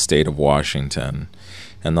in the state of Washington.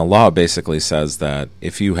 And the law basically says that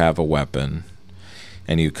if you have a weapon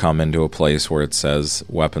and you come into a place where it says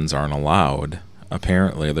weapons aren't allowed,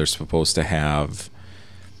 apparently they're supposed to have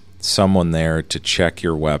someone there to check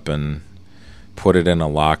your weapon, put it in a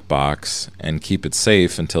lockbox, and keep it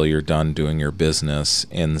safe until you're done doing your business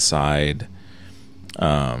inside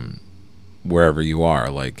wherever you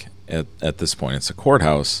are. Like at this point, it's a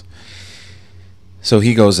courthouse. So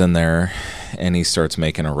he goes in there and he starts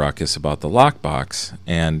making a ruckus about the lockbox.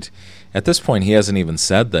 And at this point, he hasn't even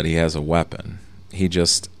said that he has a weapon. He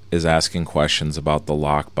just is asking questions about the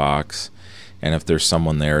lockbox and if there's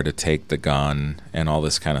someone there to take the gun and all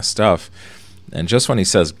this kind of stuff. And just when he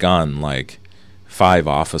says gun, like 5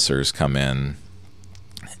 officers come in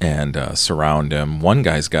and surround him. One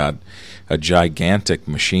guy's got a gigantic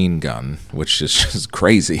machine gun, which is just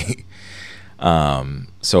crazy.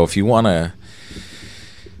 So if you want to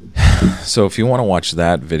watch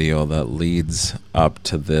that video that leads up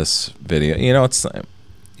to this video, you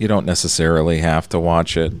don't necessarily have to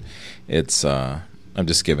watch it. It's I'm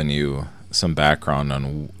just giving you some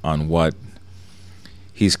background on what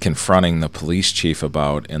he's confronting the police chief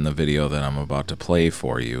about in the video that I'm about to play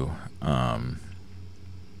for you. I'm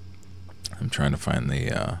trying to find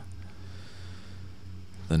the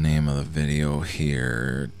name of the video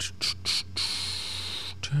here.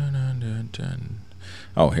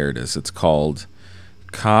 Oh, here it is. It's called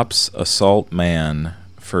Cops Assault Man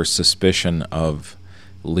for Suspicion of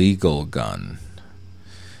Legal Gun.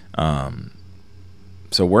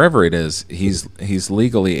 So wherever it is, he's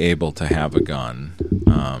legally able to have a gun.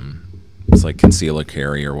 It's like conceal or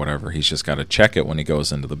carry or whatever. He's just got to check it when he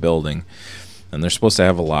goes into the building. And they're supposed to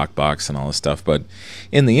have a lockbox and all this stuff. But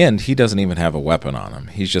in the end, he doesn't even have a weapon on him.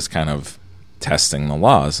 He's just kind of testing the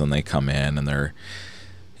laws. And they come in and they're,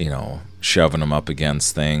 shoving him up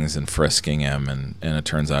against things and frisking him. And it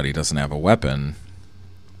turns out he doesn't have a weapon.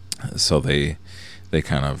 So they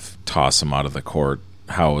kind of toss him out of the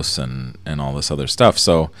courthouse and all this other stuff.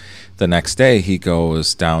 So the next day, he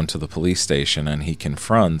goes down to the police station and he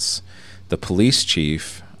confronts the police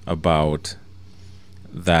chief about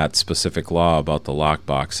that specific law about the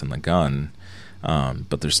lockbox and the gun.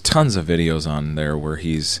 But there's tons of videos on there where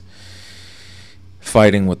he's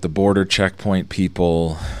fighting with the border checkpoint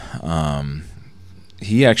people.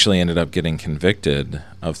 He actually ended up getting convicted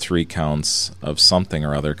of 3 counts of something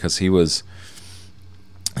or other because him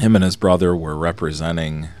and his brother were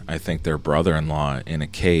representing, I think, their brother-in-law in a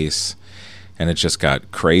case, and it just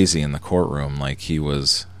got crazy in the courtroom. Like he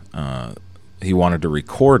wanted to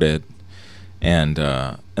record it. And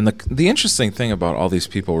the interesting thing about all these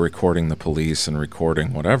people recording the police and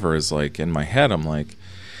recording whatever is, like, in my head, I'm like,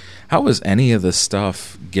 how is any of this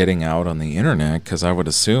stuff getting out on the internet? Because I would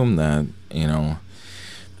assume that,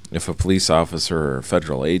 if a police officer or a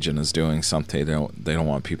federal agent is doing something they don't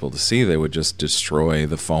want people to see, they would just destroy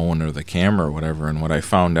the phone or the camera or whatever. And what I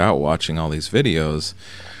found out watching all these videos,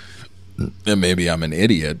 and maybe I'm an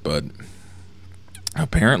idiot, but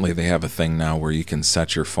apparently they have a thing now where you can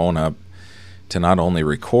set your phone up to not only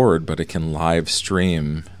record, but it can live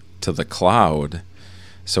stream to the cloud.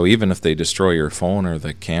 So even if they destroy your phone or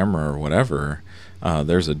the camera or whatever,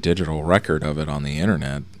 there's a digital record of it on the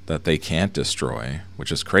internet that they can't destroy,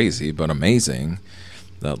 which is crazy but amazing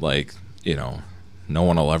that, no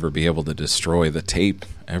one will ever be able to destroy the tape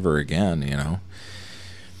ever again,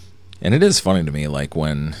 And it is funny to me, like,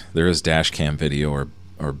 when there is dash cam video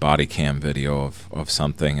or body cam video of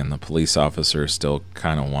something and the police officer still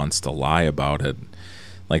kind of wants to lie about it.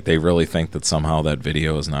 Like, they really think that somehow that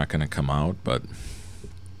video is not going to come out, but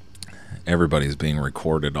everybody's being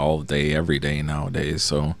recorded all day, every day nowadays,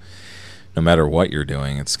 so no matter what you're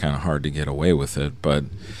doing, it's kind of hard to get away with it. But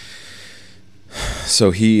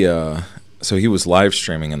so he was live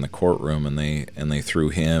streaming in the courtroom, and they threw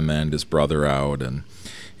him and his brother out, and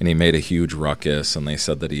he made a huge ruckus, and they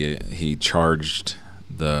said that he charged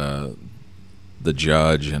the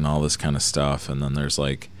judge and all this kind of stuff. And then there's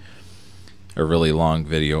like a really long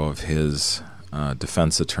video of his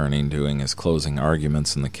defense attorney doing his closing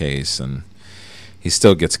arguments in the case, and he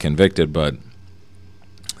still gets convicted. But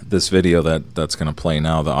this video that's going to play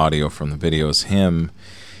now, the audio from the video, is him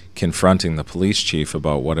confronting the police chief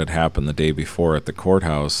about what had happened the day before at the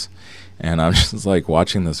courthouse. And I'm just like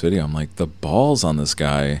watching this video, I'm like, the balls on this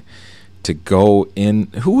guy to go in.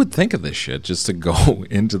 Who would think of this shit? Just to go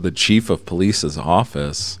into the chief of police's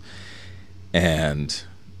office and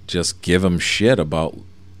just give him shit about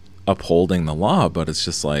upholding the law. But it's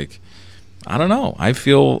just like, I don't know. I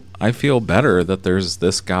feel better that there's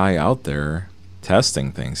this guy out there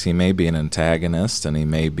testing things. He may be an antagonist and he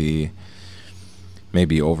may be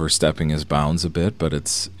overstepping his bounds a bit, but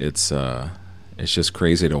it's just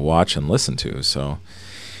crazy to watch and listen to. So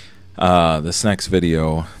this next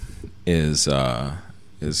video is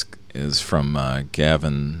from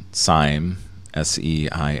Gavin Seim,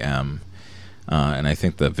 S-E-I-M, and I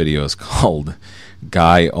think the video is called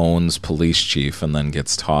 "Guy Owns Police Chief and Then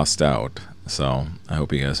Gets Tossed Out." So I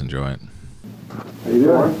hope you guys enjoy it. How you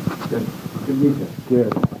doing? Good. Good to meet you.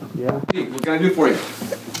 Good. Yeah. Hey, what can I do for you?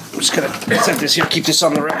 I'm just gonna set this here, keep this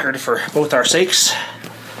on the record for both our sakes.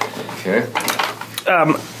 Okay.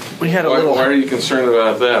 We had a little. Why are you concerned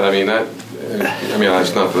about that? I mean,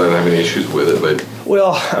 it's not that I have any issues with it, but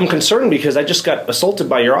Well, I'm concerned because I just got assaulted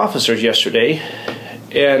by your officers yesterday,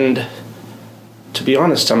 and to be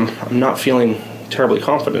honest, I'm not feeling terribly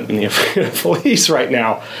confident in the police right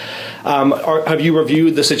now. Have you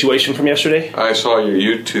reviewed the situation from yesterday? I saw your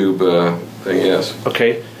YouTube thing, yes.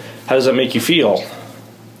 Okay. How does that make you feel?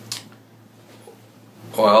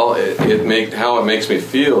 Well, how it makes me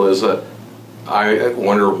feel is that I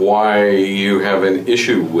wonder why you have an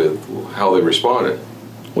issue with how they responded.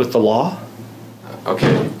 With the law?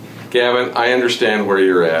 Okay. Gavin, I understand where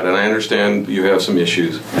you're at, and I understand you have some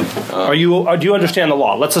issues. Do you understand the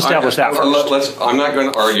law? Let's establish that first. I'm not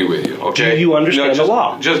going to argue with you, okay? Do you understand the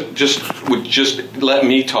law? Just let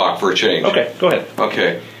me talk for a change. Okay, go ahead.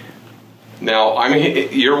 Okay. Now,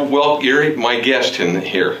 you're my guest in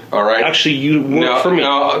here, all right? Actually, you work for me.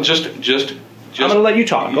 No, just. I'm going to let you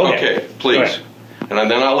talk. Go ahead. Okay, please. And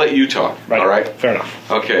then I'll let you talk, all right? Fair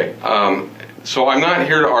enough. Okay. So I'm not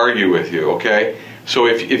here to argue with you, okay? So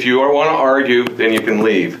if you want to argue, then you can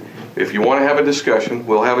leave. If you want to have a discussion,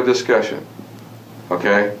 we'll have a discussion,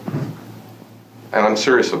 okay? And I'm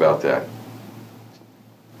serious about that.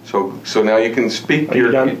 So now you can speak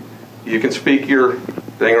you done? You can speak your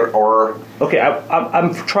thing or okay,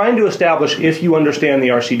 I'm trying to establish if you understand the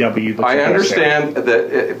RCW. I understand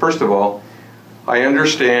that. First of all, I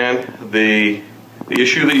understand the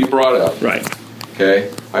issue that you brought up. Right.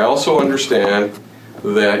 Okay. I also understand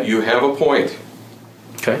that you have a point.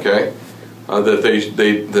 Okay.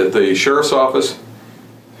 That the sheriff's office,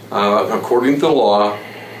 according to the law,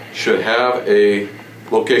 should have a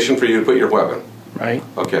location for you to put your weapon. Right.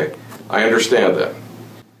 Okay. I understand that.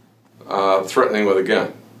 Threatening with a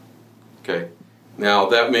gun. Okay. Now,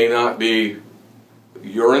 that may not be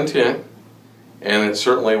your intent, and it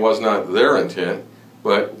certainly was not their intent,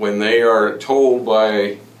 but when they are told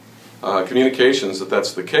by communications that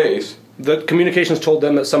that's the case... The communications told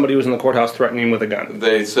them that somebody was in the courthouse threatening with a gun.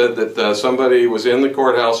 They said that somebody was in the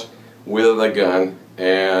courthouse with a gun,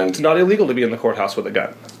 and... It's not illegal to be in the courthouse with a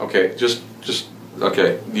gun. Okay,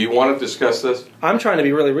 okay. Do you want to discuss this? I'm trying to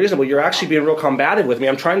be really reasonable. You're actually being real combative with me.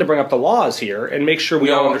 I'm trying to bring up the laws here and make sure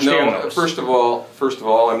we all understand those. First of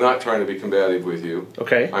all, I'm not trying to be combative with you.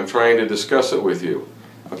 Okay. I'm trying to discuss it with you.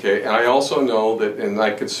 Okay, and I also know that, and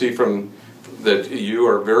I could see from that you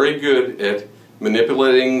are very good at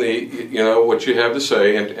manipulating what you have to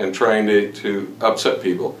say and trying to upset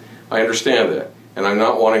people. I understand that, and I'm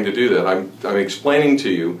not wanting to do that. I'm explaining to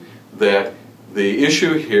you that the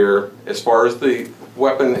issue here, as far as the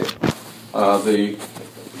weapon, the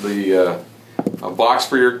box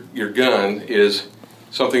for your gun, is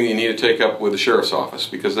something you need to take up with the sheriff's office,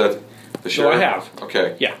 because that the sheriff. So I have.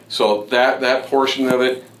 Okay. Yeah. So that portion of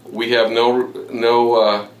it, we have no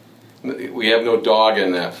dog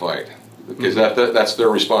in that fight, because that's their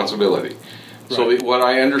responsibility. Right. So what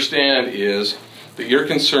I understand is that your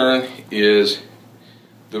concern is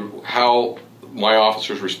how my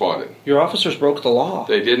officers responded. Your officers broke the law.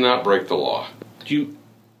 They did not break the law.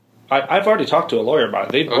 I've already talked to a lawyer about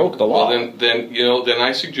it. They broke the law. Well, then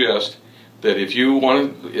I suggest that if you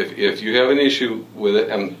have an issue with it,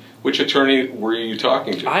 and which attorney were you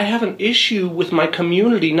talking to? I have an issue with my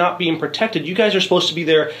community not being protected. You guys are supposed to be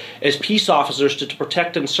there as peace officers to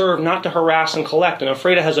protect and serve, not to harass and collect. And I'm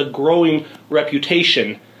afraid it has a growing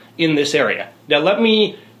reputation in this area.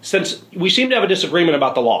 Now since we seem to have a disagreement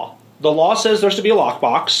about the law. The law says there's to be a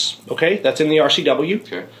lockbox, okay? That's in the RCW.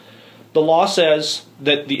 Okay. The law says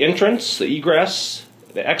that the entrance, the egress,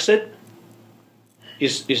 the exit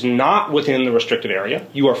is not within the restricted area.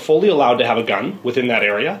 You are fully allowed to have a gun within that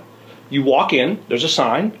area. You walk in, there's a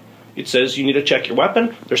sign. It says you need to check your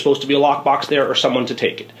weapon. There's supposed to be a lockbox there or someone to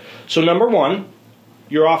take it. So number one,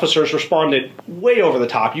 your officers responded way over the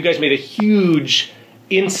top. You guys made a huge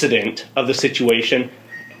incident of the situation.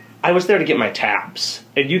 I was there to get my tabs,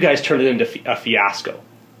 and you guys turned it into a fiasco,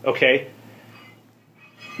 okay?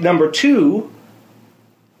 Number two,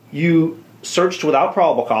 you searched without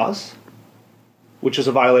probable cause, which is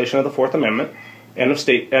a violation of the Fourth Amendment and of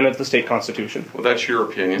the state constitution. Well, that's your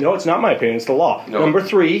opinion. No, it's not my opinion. It's the law. No. Number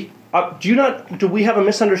three, do we have a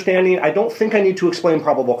misunderstanding? I don't think I need to explain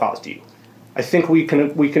probable cause to you. I think we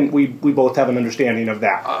both have an understanding of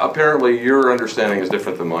that. Apparently, your understanding is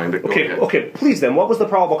different than mine. But okay. Please, then, what was the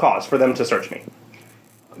probable cause for them to search me?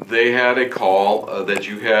 They had a call that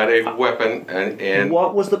you had a weapon, and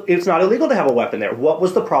what was the? It's not illegal to have a weapon there. What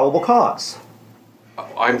was the probable cause?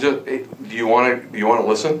 Do you want to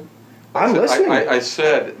listen? I'm listening. I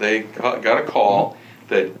said they got a call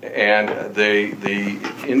and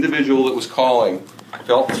the individual that was calling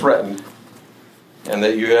felt threatened, and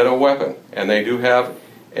that you had a weapon, and they do have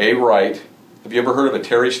a right. Have you ever heard of a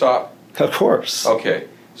Terry stop? Of course. Okay,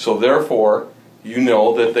 so therefore, you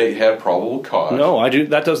know that they had probable cause. No, I do.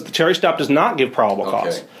 The Terry stop does not give probable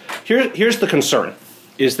cause. Here's the concern: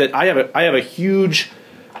 is that I have a huge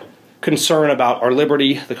concern about our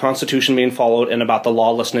liberty, the Constitution being followed, and about the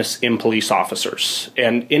lawlessness in police officers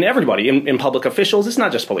and in everybody, in public officials. It's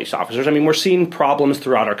not just police officers. I mean, we're seeing problems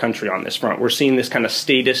throughout our country on this front. We're seeing this kind of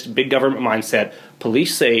statist, big government mindset.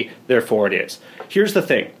 Police say, therefore it is. Here's the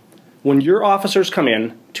thing. When your officers come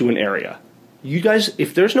in to an area, you guys,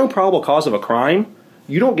 if there's no probable cause of a crime,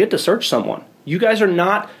 you don't get to search someone. You guys are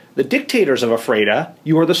not the dictators of AFREDA.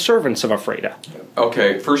 You are the servants of AFREDA.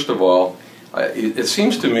 Okay, first of all, it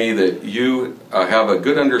seems to me that you have a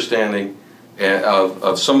good understanding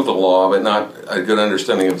of some of the law, but not a good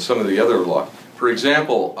understanding of some of the other law. For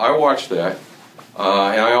example, I watched that,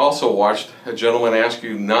 and I also watched a gentleman ask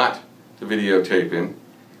you not to videotape him.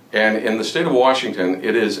 And in the state of Washington,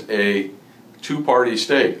 it is a two-party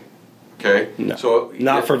state. Okay, no, so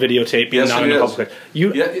not for videotaping. Yes, not it in is. the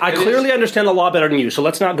public. I clearly understand the law better than you, so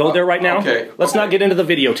let's not go there right now. Okay. Let's not get into the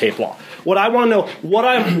videotape law. What I want to know, what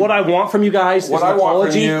I want from you guys, is an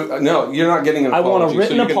apology. No, you're not getting an apology. I want a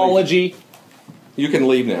written apology. You can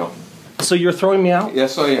leave now. So you're throwing me out?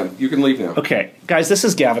 Yes, I am. You can leave now. Okay, guys, this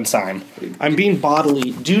is Gavin Syme. I'm being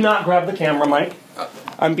bodily. Do not grab the camera, Mike.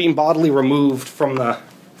 I'm being bodily removed from the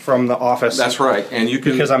office. That's right, and you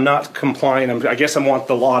can, because I'm not complying. I guess I want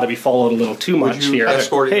the law to be followed a little too much here.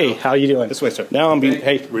 Hey, how you doing? This way, sir. Now I'm being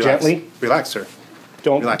Relax. gently. Relax, sir.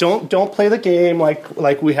 Don't play the game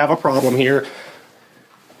like we have a problem here,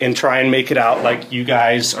 and try and make it out like you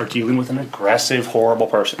guys are dealing with an aggressive, horrible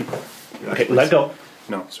person. Okay, let go.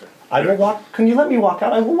 No, sir. I will walk. Can you let me walk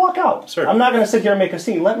out? I will walk out. Sir. I'm not going to sit here and make a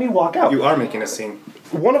scene. Let me walk out. You are making a scene.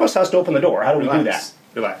 One of us has to open the door. How do we do that?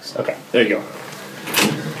 Relax. Okay, there you go.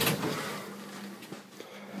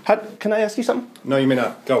 Can I ask you something? No, you may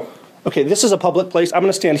not. Go. Okay, this is a public place. I'm going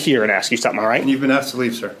to stand here and ask you something, all right? And you've been asked to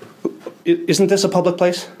leave, sir. Isn't this a public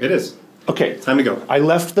place? It is. Okay. Time to go. I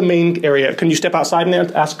left the main area. Can you step outside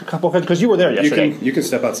and ask a couple of questions? Because you were there yesterday. You can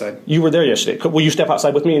step outside. You were there yesterday. Will you step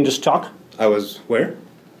outside with me and just talk? I was where?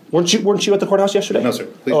 Weren't you at the courthouse yesterday? No, sir.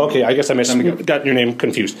 Please. Oh, okay. I guess I got your name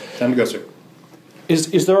confused. Time to go, sir.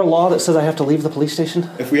 Is there a law that says I have to leave the police station?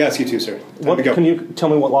 If we ask you to, sir. Time to go. Can you tell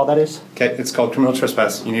me what law that is? Okay, it's called criminal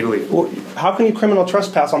trespass. You need to leave. Well, how can you criminal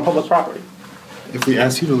trespass on public property? If we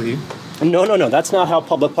ask you to leave. No. That's not how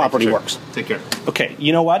public property works. Take care. Okay,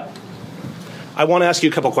 you know what? I want to ask you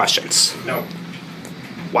a couple questions. No.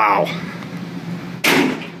 Wow.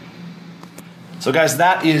 So, guys,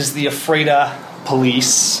 that is the AFREDA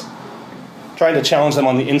police trying to challenge them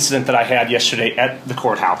on the incident that I had yesterday at the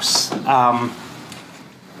courthouse.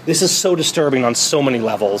 This is so disturbing on so many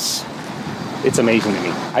levels. It's amazing to me.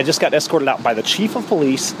 I just got escorted out by the chief of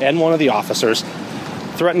police and one of the officers,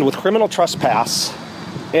 threatened with criminal trespass,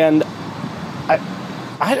 and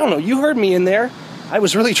I don't know, you heard me in there. I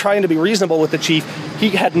was really trying to be reasonable with the chief. He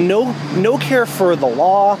had no care for the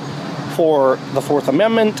law, for the Fourth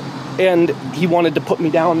Amendment, and he wanted to put me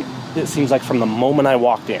down, it seems like, from the moment I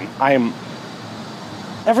walked in.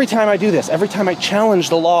 Every time I do this, every time I challenge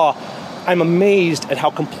the law, I'm amazed at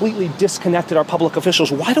how completely disconnected our public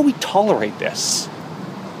officials. Why do we tolerate this?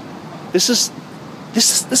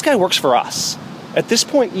 This guy works for us. At this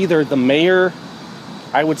point, either the mayor,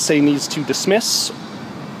 I would say, needs to dismiss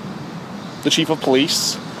the chief of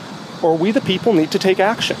police, or we the people need to take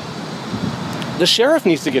action. The sheriff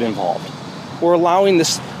needs to get involved. We're allowing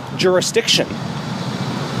this jurisdiction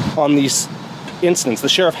on these incidents. The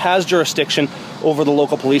sheriff has jurisdiction over the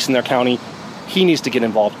local police in their county. He needs to get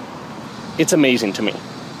involved. It's amazing to me.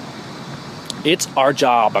 It's our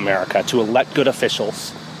job, America, to elect good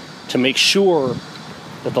officials, to make sure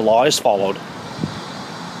that the law is followed,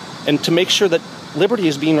 and to make sure that liberty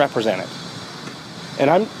is being represented. And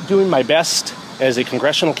I'm doing my best as a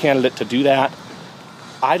congressional candidate to do that.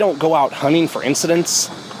 I don't go out hunting for incidents.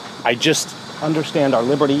 I just understand our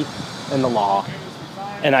liberty and the law,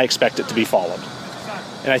 and I expect it to be followed.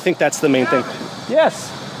 And I think that's the main thing.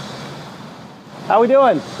 Yes. How we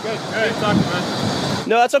doing? Good. Talking, man.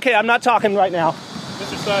 No, that's okay. I'm not talking right now.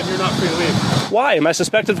 Mr. Sutton, you're not free to leave. Why? Am I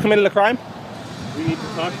suspected of committing a crime? We need to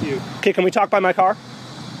talk to you. Okay, can we talk by my car?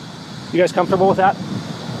 You guys comfortable with that?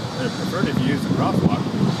 I would prefer if you use the crosswalk.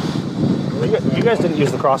 You guys didn't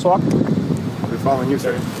use the crosswalk. We're following you,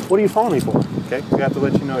 sir. What are you following me for? Okay, we have to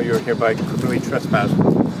let you know you're hereby criminally trespassed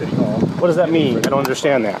from City Hall. What does that mean? I don't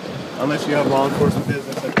understand that. Unless you have law enforcement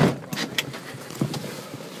business.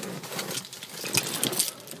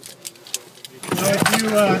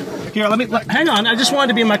 Here, hang on. I just wanted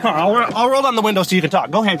to be in my car. I'll roll down the window so you can talk.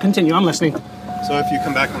 Go ahead, continue. I'm listening. So if you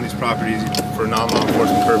come back on these properties for non-law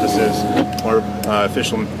enforcement purposes or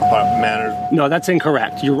official matters... No, that's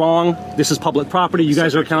incorrect. You're wrong. This is public property. You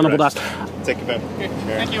guys are accountable to us. Take it back.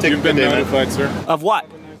 Thank you. You've been notified, sir. Of what?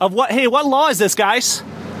 Of what? Hey, what law is this, guys?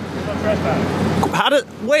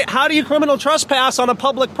 How do you criminal trespass on a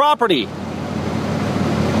public property?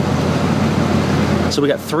 So we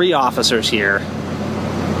got 3 officers here.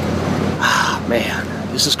 Ah,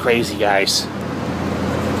 man, this is crazy, guys.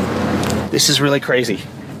 This is really crazy.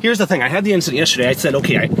 Here's the thing. I had the incident yesterday. I said,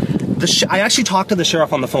 okay, I actually talked to the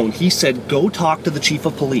sheriff on the phone. He said, go talk to the chief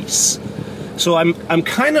of police. So I'm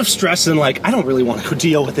kind of stressing, like, I don't really want to go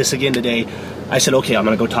deal with this again today. I said, okay, I'm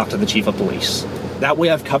going to go talk to the chief of police. That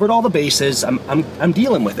way I've covered all the bases. I'm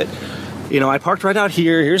dealing with it. You know, I parked right out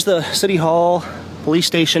here. Here's the city hall, police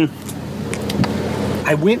station.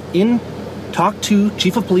 I went in, talked to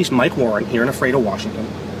Chief of Police Mike Warren here in Ephrata, Washington.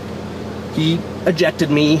 He ejected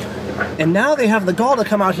me, and now they have the gall to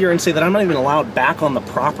come out here and say that I'm not even allowed back on the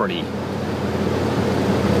property.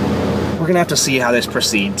 We're gonna have to see how this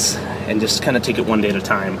proceeds and just kind of take it one day at a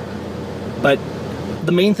time. But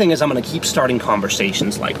the main thing is I'm gonna keep starting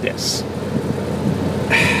conversations like this.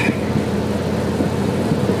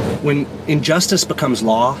 When injustice becomes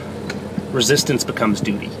law, resistance becomes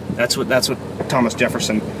duty. That's what Thomas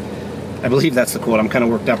Jefferson, I believe that's the quote. I'm kind of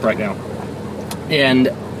worked up right now. And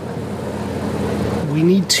we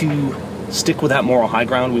need to stick with that moral high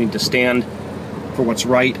ground. We need to stand for what's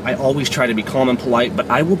right. I always try to be calm and polite, but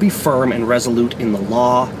I will be firm and resolute in the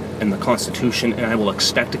law and the Constitution, and I will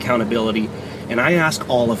expect accountability. And I ask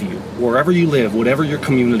all of you, wherever you live, whatever your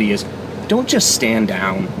community is, don't just stand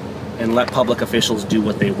down and let public officials do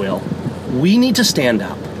what they will. We need to stand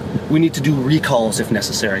up. We need to do recalls if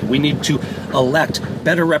necessary. We need to elect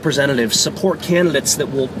better representatives, support candidates that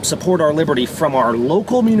will support our liberty, from our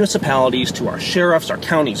local municipalities to our sheriffs, our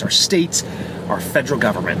counties, our states, our federal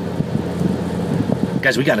government.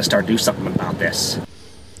 Guys, we got to start doing something about this.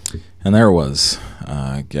 And there was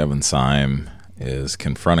Gavin Syme is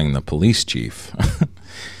confronting the police chief.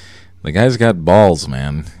 The guy's got balls,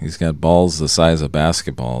 man. He's got balls the size of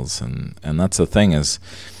basketballs, and that's the thing is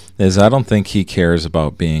I don't think he cares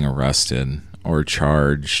about being arrested or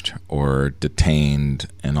charged or detained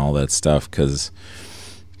and all that stuff, because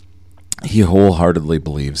he wholeheartedly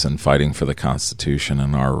believes in fighting for the Constitution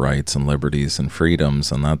and our rights and liberties and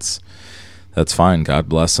freedoms, and that's fine. God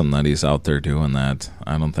bless him that he's out there doing that.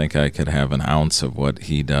 I don't think I could have an ounce of what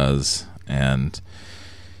he does, and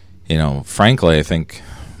you know, frankly, I think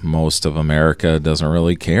most of America doesn't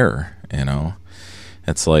really care, you know.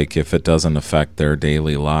 It's like, if it doesn't affect their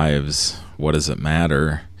daily lives, what does it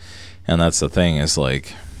matter? And that's the thing, is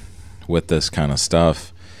like, with this kind of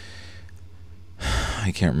stuff,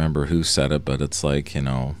 I can't remember who said it, but it's like, you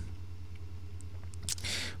know,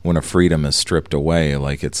 when a freedom is stripped away,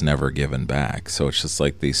 like, it's never given back. So it's just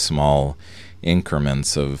like these small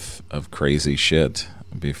increments of crazy shit.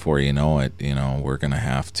 Before you know it, you know, we're going to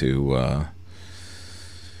have to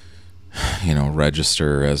you know,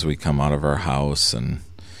 register as we come out of our house and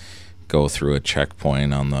go through a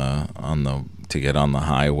checkpoint to get on the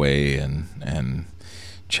highway, and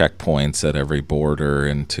checkpoints at every border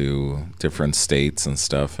into different states and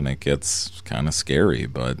stuff, and it gets kind of scary.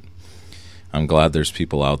 But I'm glad there's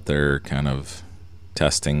people out there kind of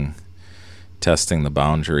testing the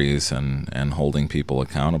boundaries and holding people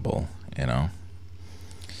accountable, you know.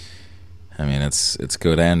 I mean, it's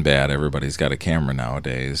good and bad. Everybody's got a camera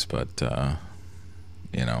nowadays, but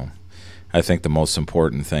you know, I think the most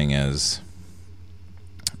important thing is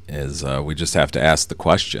we just have to ask the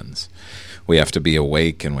questions. We have to be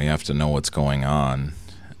awake, and we have to know what's going on.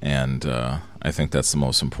 And I think that's the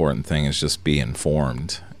most important thing, is just be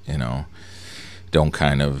informed. You know, don't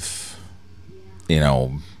kind of, you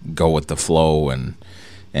know, go with the flow and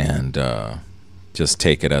just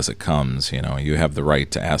take it as it comes. You know, you have the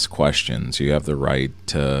right to ask questions. You have the right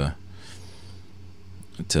to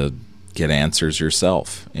get answers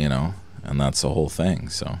yourself, you know, and that's the whole thing.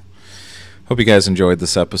 So hope you guys enjoyed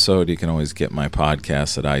this episode. You can always get my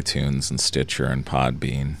podcast at iTunes and Stitcher and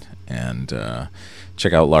Podbean, and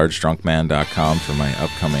check out largedrunkman.com for my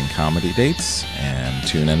upcoming comedy dates, and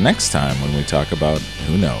tune in next time when we talk about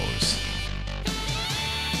Who Knows.